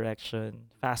different direction.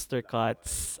 Faster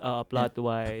cuts,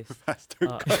 plot-wise. Faster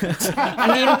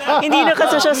Hindi na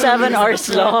kasi siya 7 hours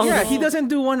long. Yeah, he doesn't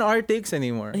do 1 hour takes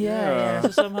anymore. Yeah. So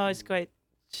somehow it's quite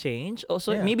changed.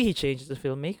 Also, Yeah. maybe he changed as a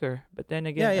filmmaker. But then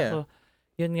again, Yeah. ako,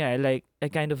 yun nga, like,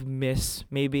 I kind of miss,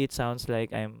 maybe it sounds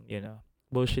like I'm,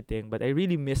 bullshitting, but I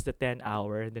really miss the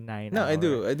 10-hour, the 9-hour. No, I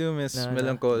do. I do miss No.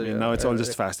 Melancholia. Now it's all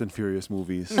just Fast and Furious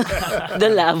movies. The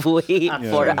love way,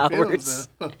 Yeah. 4 Films, hours.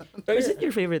 Or is it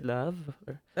your favorite love?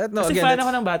 Or, No, kasi again, fan that's- ako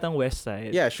ng Batang West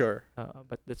Side. Yeah, sure.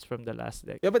 But that's from the last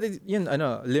decade. Yeah, but yun,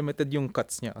 limited yung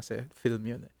cuts niya kasi film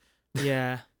yun.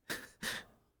 Yeah.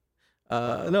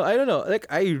 No, I don't know. Like,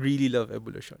 I really love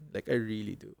Evolution. Like, I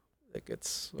really do. Like,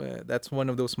 that's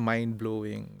one of those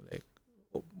mind-blowing, like,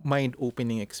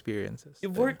 mind-opening experiences. You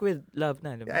work with love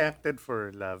na, di ba? I acted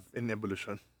for love in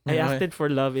Evolution. I acted for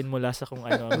love in mula sa kung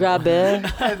ano. Grabe.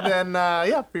 And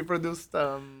then, pre-produced,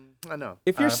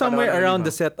 If you're somewhere Panahon ng around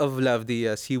the Lima. set of Love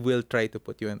Diaz, he will try to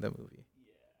put you in the movie.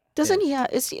 Doesn't he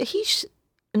have, is he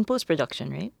in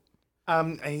post-production, right?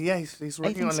 He's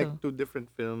working think on like so. 2 different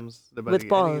films. With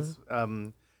Paul.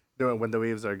 When the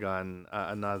Waves Are Gone,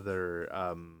 another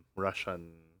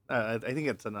Russian. I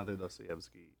think it's another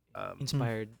Dostoevsky.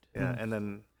 Inspired. Yeah, and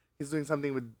then he's doing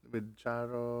something with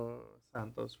Charo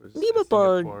Santos for Hindi ba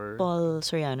Singapore. Paul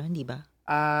Soriano? Hindi ba?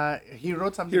 He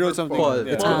wrote something. He wrote for something. Paul,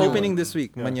 Yeah. it's Ah. opening this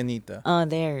week, Yeah. Manyanita. Oh,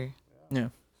 there.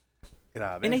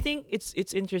 Grabe. And I think it's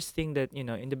interesting that,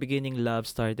 in the beginning, Love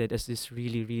started as this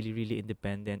really, really, really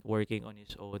independent, working on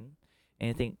his own.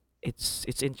 And I think it's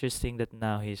interesting that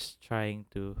now he's trying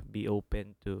to be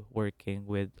open to working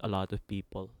with a lot of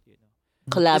people,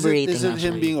 Collaborating. Is it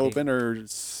him actually. being open, or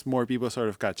more people sort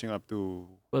of catching up to?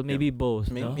 Well, maybe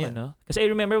both, no? Maybe, yeah. Because I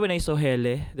remember when I saw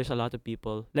Hele, there's a lot of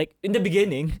people. Like, in the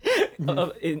beginning,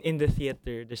 in the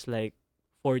theater, there's like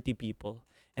 40 people.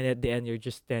 And at the end, you're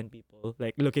just 10 people,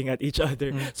 like, looking at each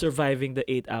other, surviving the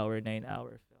 8-hour,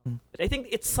 9-hour film. But I think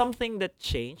it's something that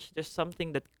changed. There's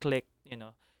something that clicked,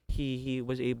 He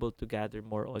was able to gather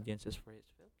more audiences for his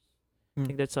films. I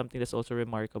think that's something that's also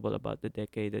remarkable about the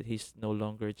decade, that he's no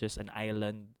longer just an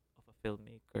island of a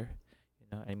filmmaker.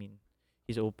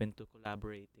 He's open to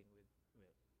collaborating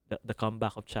with the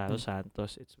comeback of Charo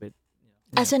Santos. It's with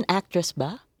As an actress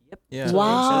ba? Yep. Yeah. So, it's the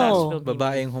last Wow. film he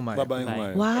Babaeng made. Humay. Babaeng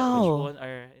Humay. Humay. Wow. Which won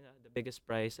the biggest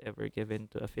prize ever given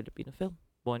to a Filipino film,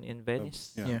 won in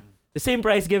Venice. Yeah. Yeah. The same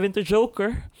prize given to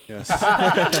Joker. Yes.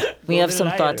 We have some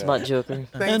Golden thoughts Lion. about Joker.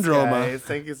 Thanks, And Roma. guys.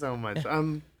 Thank you so much.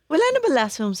 Wala na ba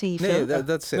last film si No, Phil?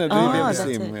 that's it. No, Oh, they did the that's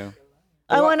same, it. yeah.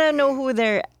 I wanna know who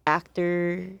their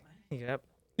actor. Yep.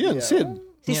 Yeah, Sid.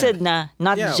 He Yeah. said not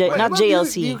Yeah, not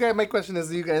JLC. My question is,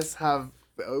 do you guys have?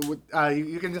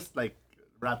 You can just like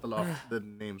rattle off the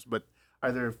names, but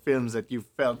are there films that you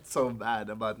felt so bad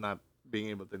about not being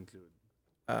able to include?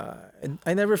 And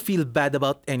I never feel bad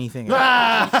about anything.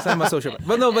 'Cause I'm a sociopath.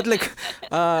 But no, but like,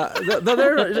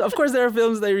 of course, there are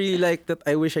films that I really like that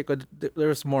I wish I could. There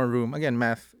was more room. Again,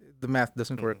 the math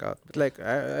doesn't work out. But like,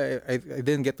 I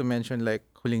didn't get to mention like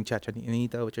Huling Chacha ni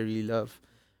Anita, which I really love.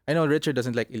 I know Richard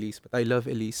doesn't like Elise, but I love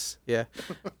Elise. Yeah.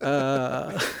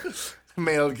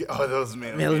 Those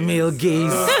male Male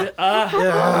gaze.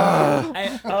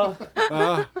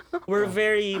 We're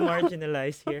very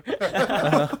marginalized here.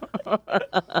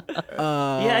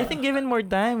 Yeah, I think given more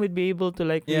time, we'd be able to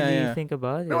like really Yeah. think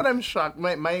about it. You know what? I'm shocked.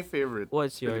 My favorite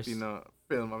What's yours? Filipino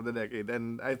film of the decade,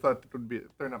 and I thought it would be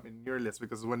turn up in your list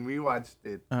because when we watched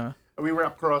it, Uh-huh. we were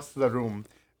across the room.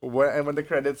 And when the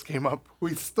credits came up,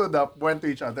 we stood up, went to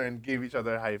each other, and gave each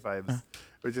other high fives,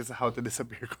 which is How to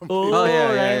Disappear Completely. Oh,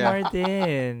 yeah, Ryan yeah.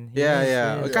 Martin. Yeah, Yes, yeah.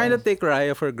 yes. I kind of take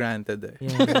Raya for granted. Eh.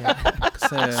 Yeah, yeah.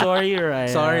 Kasi- Sorry,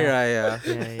 Ryan. Sorry, Raya.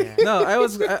 Yeah, yeah. No,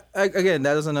 again,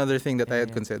 that was another thing that I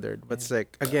had Yeah. considered. But it's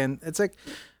like, again, it's like,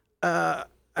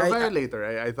 Or Violator,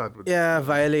 I thought would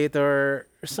Violator,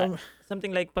 some,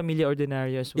 Something like Pamilya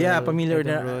Ordinario as well. yeah, Pamilya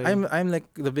Edong Ordinario. Roy. I'm like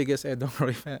the biggest Edong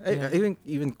Roy fan. Yeah. I think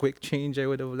even Quick Change I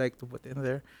would have liked to put in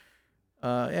there.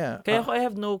 Yeah. Kaya ako, I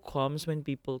have no qualms when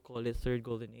people call it third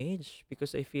golden age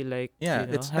because I feel like Yeah, you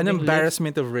know, it's an having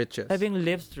embarrassment of riches. Having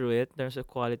lived through it, there's a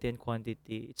quality and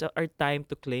quantity. It's our time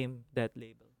to claim that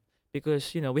label because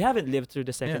we haven't lived through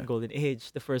the second Yeah. golden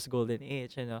age, the first golden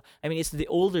age. I mean, it's the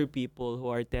older people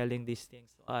who are telling these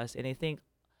things to us, and I think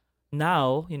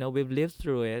now we've lived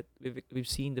through it. We've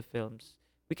seen the films.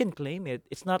 We can claim it.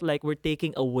 It's not like we're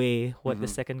taking away what the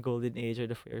second golden age or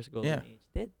the first golden Yeah. age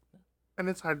did. And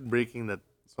it's heartbreaking that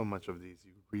so much of these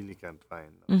you really can't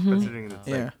find, Mhm. considering it's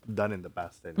Yeah. like done in the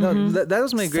past. And No, Mhm. that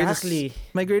was my greatest. Exactly.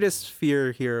 My greatest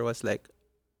fear here was like,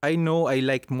 I know I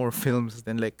liked more films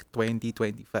than like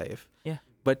 2025. Yeah.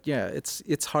 But yeah,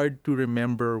 it's hard to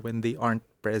remember when they aren't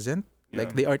present. Like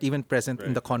Yeah. they aren't even present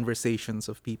in Right. the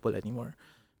conversations of people anymore.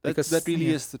 That really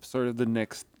yeah. is sort of the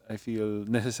next, I feel,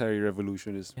 necessary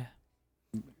revolution is Yeah.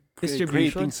 creating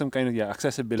Distribution. some kind of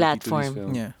accessibility to Platform. these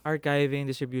films. Yeah. Archiving,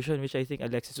 distribution, which I think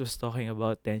Alexis was talking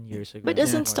about 10 years ago. But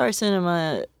isn't Or- Star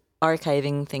Cinema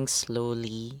archiving things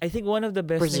slowly? I think one of the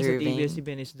best things that Preserving.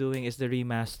 ABS-CBN is doing is the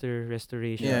remaster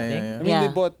restoration Yeah, thing. yeah, I mean, Yeah.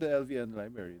 they bought the LVN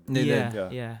library. They yeah,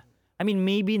 did. yeah. I mean,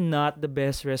 maybe not the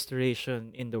best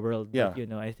restoration in the world, Yeah.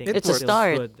 but I think It's a still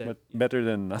start. good that- But better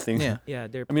than nothing. Yeah. yeah,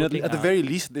 they're I mean, at putting the out- very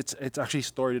least, it's actually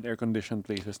stored in air-conditioned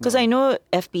places. Because now. I know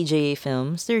FPJ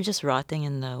films, they're just rotting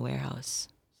in the warehouse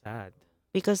sad.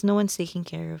 because no one's taking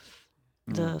care of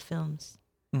Mm. the films.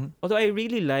 Although I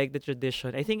really like the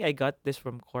tradition. I think I got this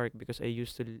from Cork because I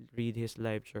used to read his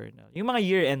live journal. Yung mga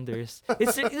year-enders.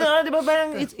 It's, di ba,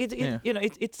 parang Yeah.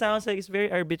 it sounds like it's very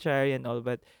arbitrary and all,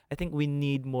 but I think we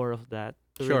need more of that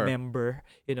to Sure. remember,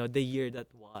 the year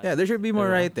that was. Yeah, there should be more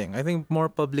Diba? writing. I think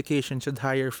more publications should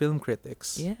hire film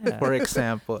critics. Yeah. For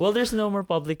example. Well, there's no more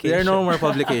publication. there are no more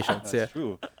publications. That's Yeah.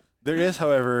 true. There is,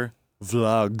 however,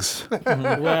 vlogs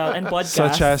Well, and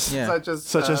podcasts. Yeah.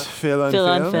 such as Phil Phil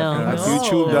on on Film, Film. at No.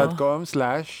 youtube.com/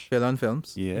 Film on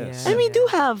films. Yes. And we do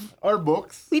have or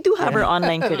books. we do have Yeah. our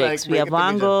online critics. Like, we have make it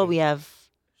Wango, diligently. we have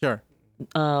Sure.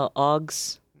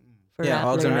 Ogs. For Yeah,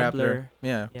 Hogs and Rappler. Rappler.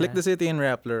 Yeah. Yeah. Click the City and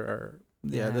Rappler are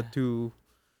the Yeah. two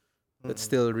that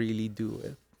still really do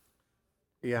it.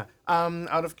 Yeah.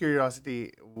 Out of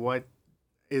curiosity, what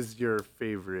is your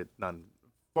favorite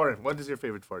foreign? What is your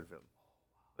favorite foreign film?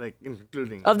 Like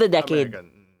including Of the decade.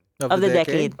 American. Of the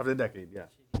decade. Of the decade, yeah.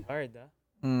 Hard, ah.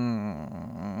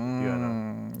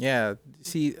 Yeah.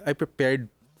 See, I prepared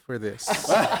for this.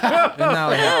 And now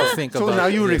I have to think So about now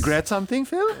you this. regret something,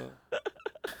 Phil?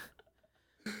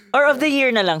 Or of the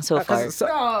year na lang so far. So,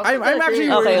 I'm actually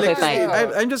Okay, worried. okay, like,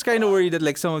 fine. I'm just kind of worried that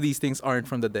like some of these things aren't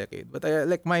from the decade. But I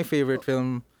like my favorite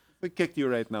film. We kicked you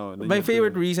right now. and then My you have to-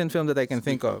 favorite recent film that I can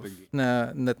think speak of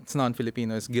publicly. that's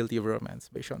non-Filipino is Guilty of Romance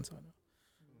by Sean Sono.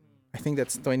 I think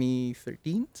that's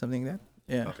 2013, something like that.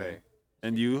 Yeah. Okay.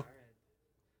 And you?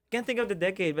 Can't think of the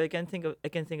decade, but I can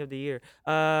think of the year.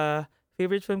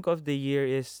 Favorite film ko of the year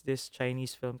is this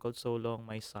Chinese film called So Long,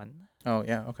 My Son. Oh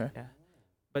yeah. Okay. Yeah.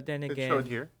 But then It again, showed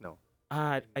here? No.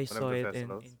 I of saw the it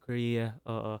festivals? in Korea.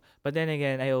 But then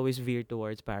again, I always veer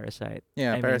towards Parasite.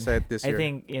 Yeah. I mean, Parasite this year. I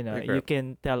think you Correct.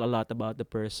 can tell a lot about the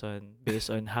person based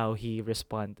on how he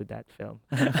respond to that film.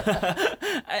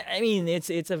 I mean, it's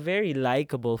a very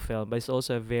likable film, but it's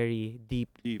also a very deep.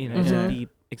 Deep. It's a Mhm. deep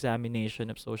examination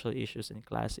of social issues and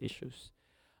class issues.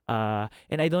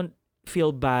 And I don't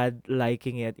feel bad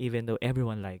liking it, even though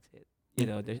everyone likes it. you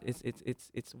know,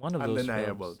 it's one of those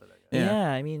Undeniable. films. talaga.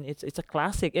 Yeah. I mean it's a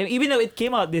classic. And even though it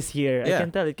came out this year, I Yeah.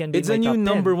 can tell it can be It's my a new top 10.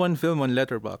 number one film on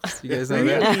Letterboxd. You guys know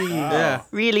that? Really? Yeah.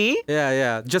 Really?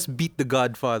 Yeah. Just beat The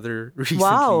Godfather recently.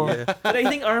 Wow. Yeah. But I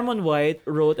think Armond White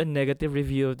wrote a negative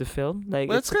review of the film.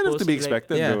 Like Well, it's it's kind of to supposed be like-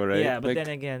 expected, Yeah. though, right? Yeah, but Like,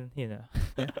 then again, you know.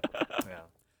 Yeah.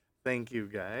 Thank you,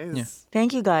 guys. Yeah.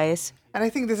 Thank you, guys. And I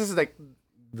think this is like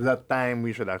the time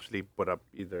we should actually put up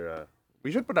we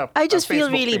should put up. I a just feel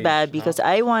Facebook really page, bad no? because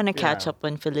I want to catch Yeah. up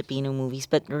on Filipino movies,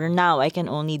 but now I can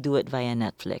only do it via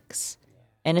Netflix.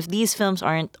 And if these films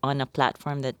aren't on a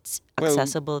platform that's Well,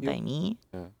 accessible you- by me,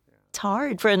 Yeah. it's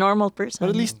hard for a normal person.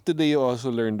 but at least today you also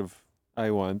learned of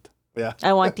I Want. Yeah.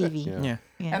 I want TV. Yeah. Yeah.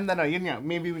 Yeah. And then yun nga,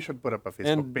 maybe we should put up a Facebook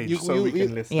And page you- so we you-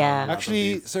 can list Yeah. down a lot of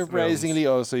Actually, these surprisingly,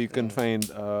 films. also you can find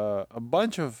a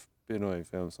bunch of Pinoy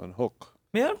films on Hook.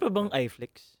 Meron pa bang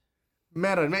iFlix?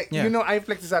 Meron. Yeah. You know,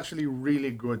 iFlix is actually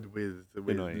really good with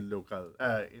Pinoy. local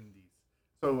indies.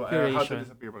 So How to Curation.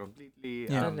 Disappear Completely.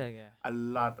 Yeah. Talaga. A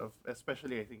lot of,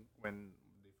 especially I think when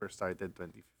they first started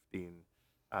 2015.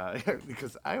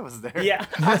 Because I was there. Yeah.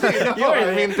 Actually, no, You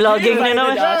were I mean, Plugging na invited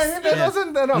naman. us. yeah, that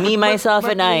wasn't Me, myself,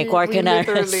 and I, Quark and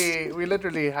Aris. We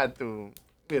literally had to,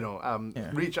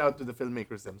 Yeah. reach out to the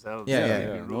filmmakers themselves. Yeah, Give yeah, me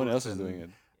Yeah, no one rules else is and, doing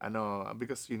it.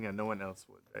 because no one else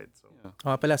would, right? So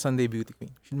Oh, pala Sunday Beauty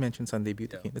Queen. Should mention Sunday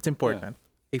Beauty Queen. It's important.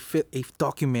 A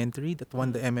documentary that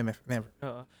won the MMF never.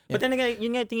 Oo. Yeah. But then again,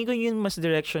 yun nga, tingin ko yun mas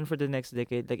direction for the next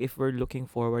decade. Like if we're looking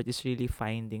forward, is really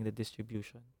finding the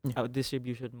distribution. Yeah. A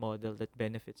distribution model that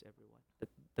benefits everyone. That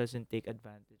doesn't take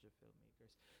advantage of filmmakers.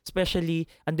 Especially,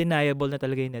 undeniable na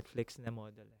talaga yung Netflix na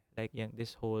model. Like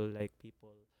this whole like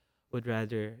people would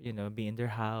rather, be in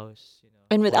their house.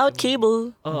 And without watch a movie. cable,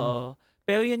 Oo.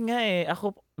 Pero yun nga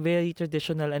ako very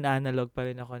traditional and analog pa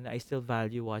rin ako na I still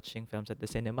value watching films at the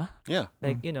cinema. Yeah.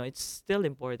 Like, it's still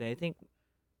important. I think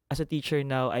as a teacher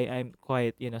now, I'm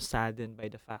quite, saddened by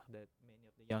the fact that many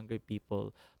of the younger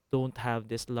people don't have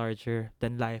this larger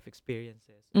than life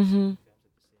experiences. of seeing Mhm. films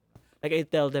at the cinema. Like I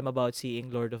tell them about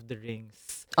seeing Lord of the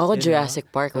Rings. ako you know?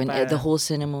 Jurassic Park when Parang- the whole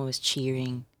cinema was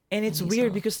cheering. And it's Hindi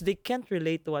weird so. because they can't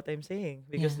relate to what I'm saying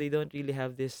because Yeah. they don't really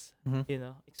have this, Mhm.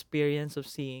 experience of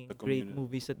seeing The great community.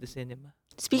 movies at the cinema.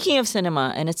 Speaking of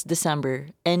cinema, and it's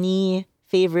December, any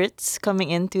favorites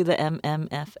coming into the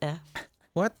MMFF?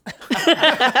 What?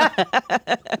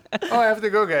 Oh, I have to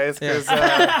go, guys, because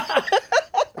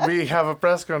we have a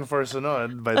press con for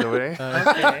Sunod, by the way.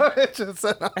 Okay. Which is,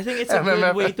 I think it's a good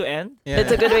MMFF. way to end. Yeah.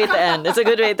 It's a good way to end. It's a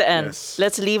good way to end. Yes.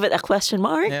 Let's leave it a question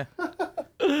mark. Yeah.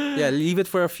 Yeah, leave it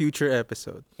for a future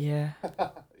episode. Yeah.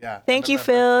 yeah. Thank you,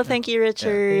 Phil. Thank you,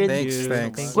 Richard. Thanks, you.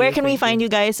 thanks. Thank Where you, can we thank find you. you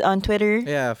guys on Twitter?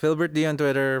 Yeah, Philbert D on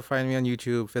Twitter. Find me on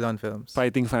YouTube, Phil on Films.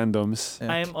 Fighting fandoms.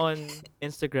 Yeah. I'm on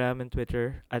Instagram and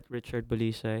Twitter at Richard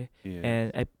Bulisay.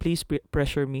 Yeah. And please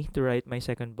pressure me to write my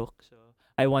second book. So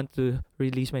I want to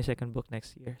release my second book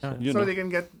next year. So. You So know. they can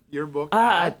get your book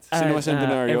At Cinema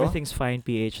Centenario?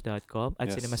 everythingsfineph.com at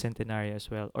Yes. Cinema Centenario as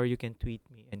well. Or you can tweet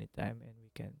me anytime and we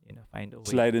can, find a way.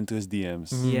 Slide into his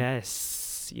DMs. Mhm.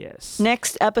 Yes.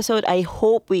 Next episode, I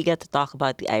hope we get to talk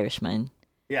about The Irishman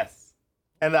Yes.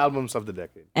 And the albums of the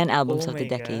decade. and albums Oh of the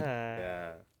my decade. God.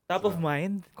 Yeah. Top of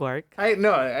mind, Quark. I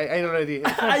already.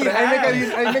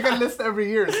 I make a list every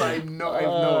year, so I've known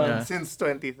Yeah. since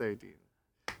 2013.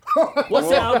 What's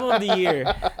the album of the year?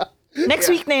 Next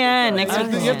week na yan. Next Ah,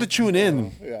 week na You have to yan. tune in.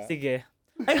 Yeah. Sige.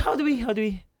 Ay, how do we?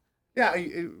 Yeah.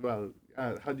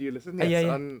 How do you listen? Yes,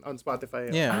 yeah. on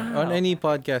Spotify. Yeah, Ah, on any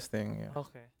podcasting. Yeah.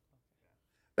 Okay.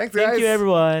 Thanks, guys. Thank you,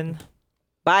 everyone.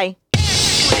 Bye.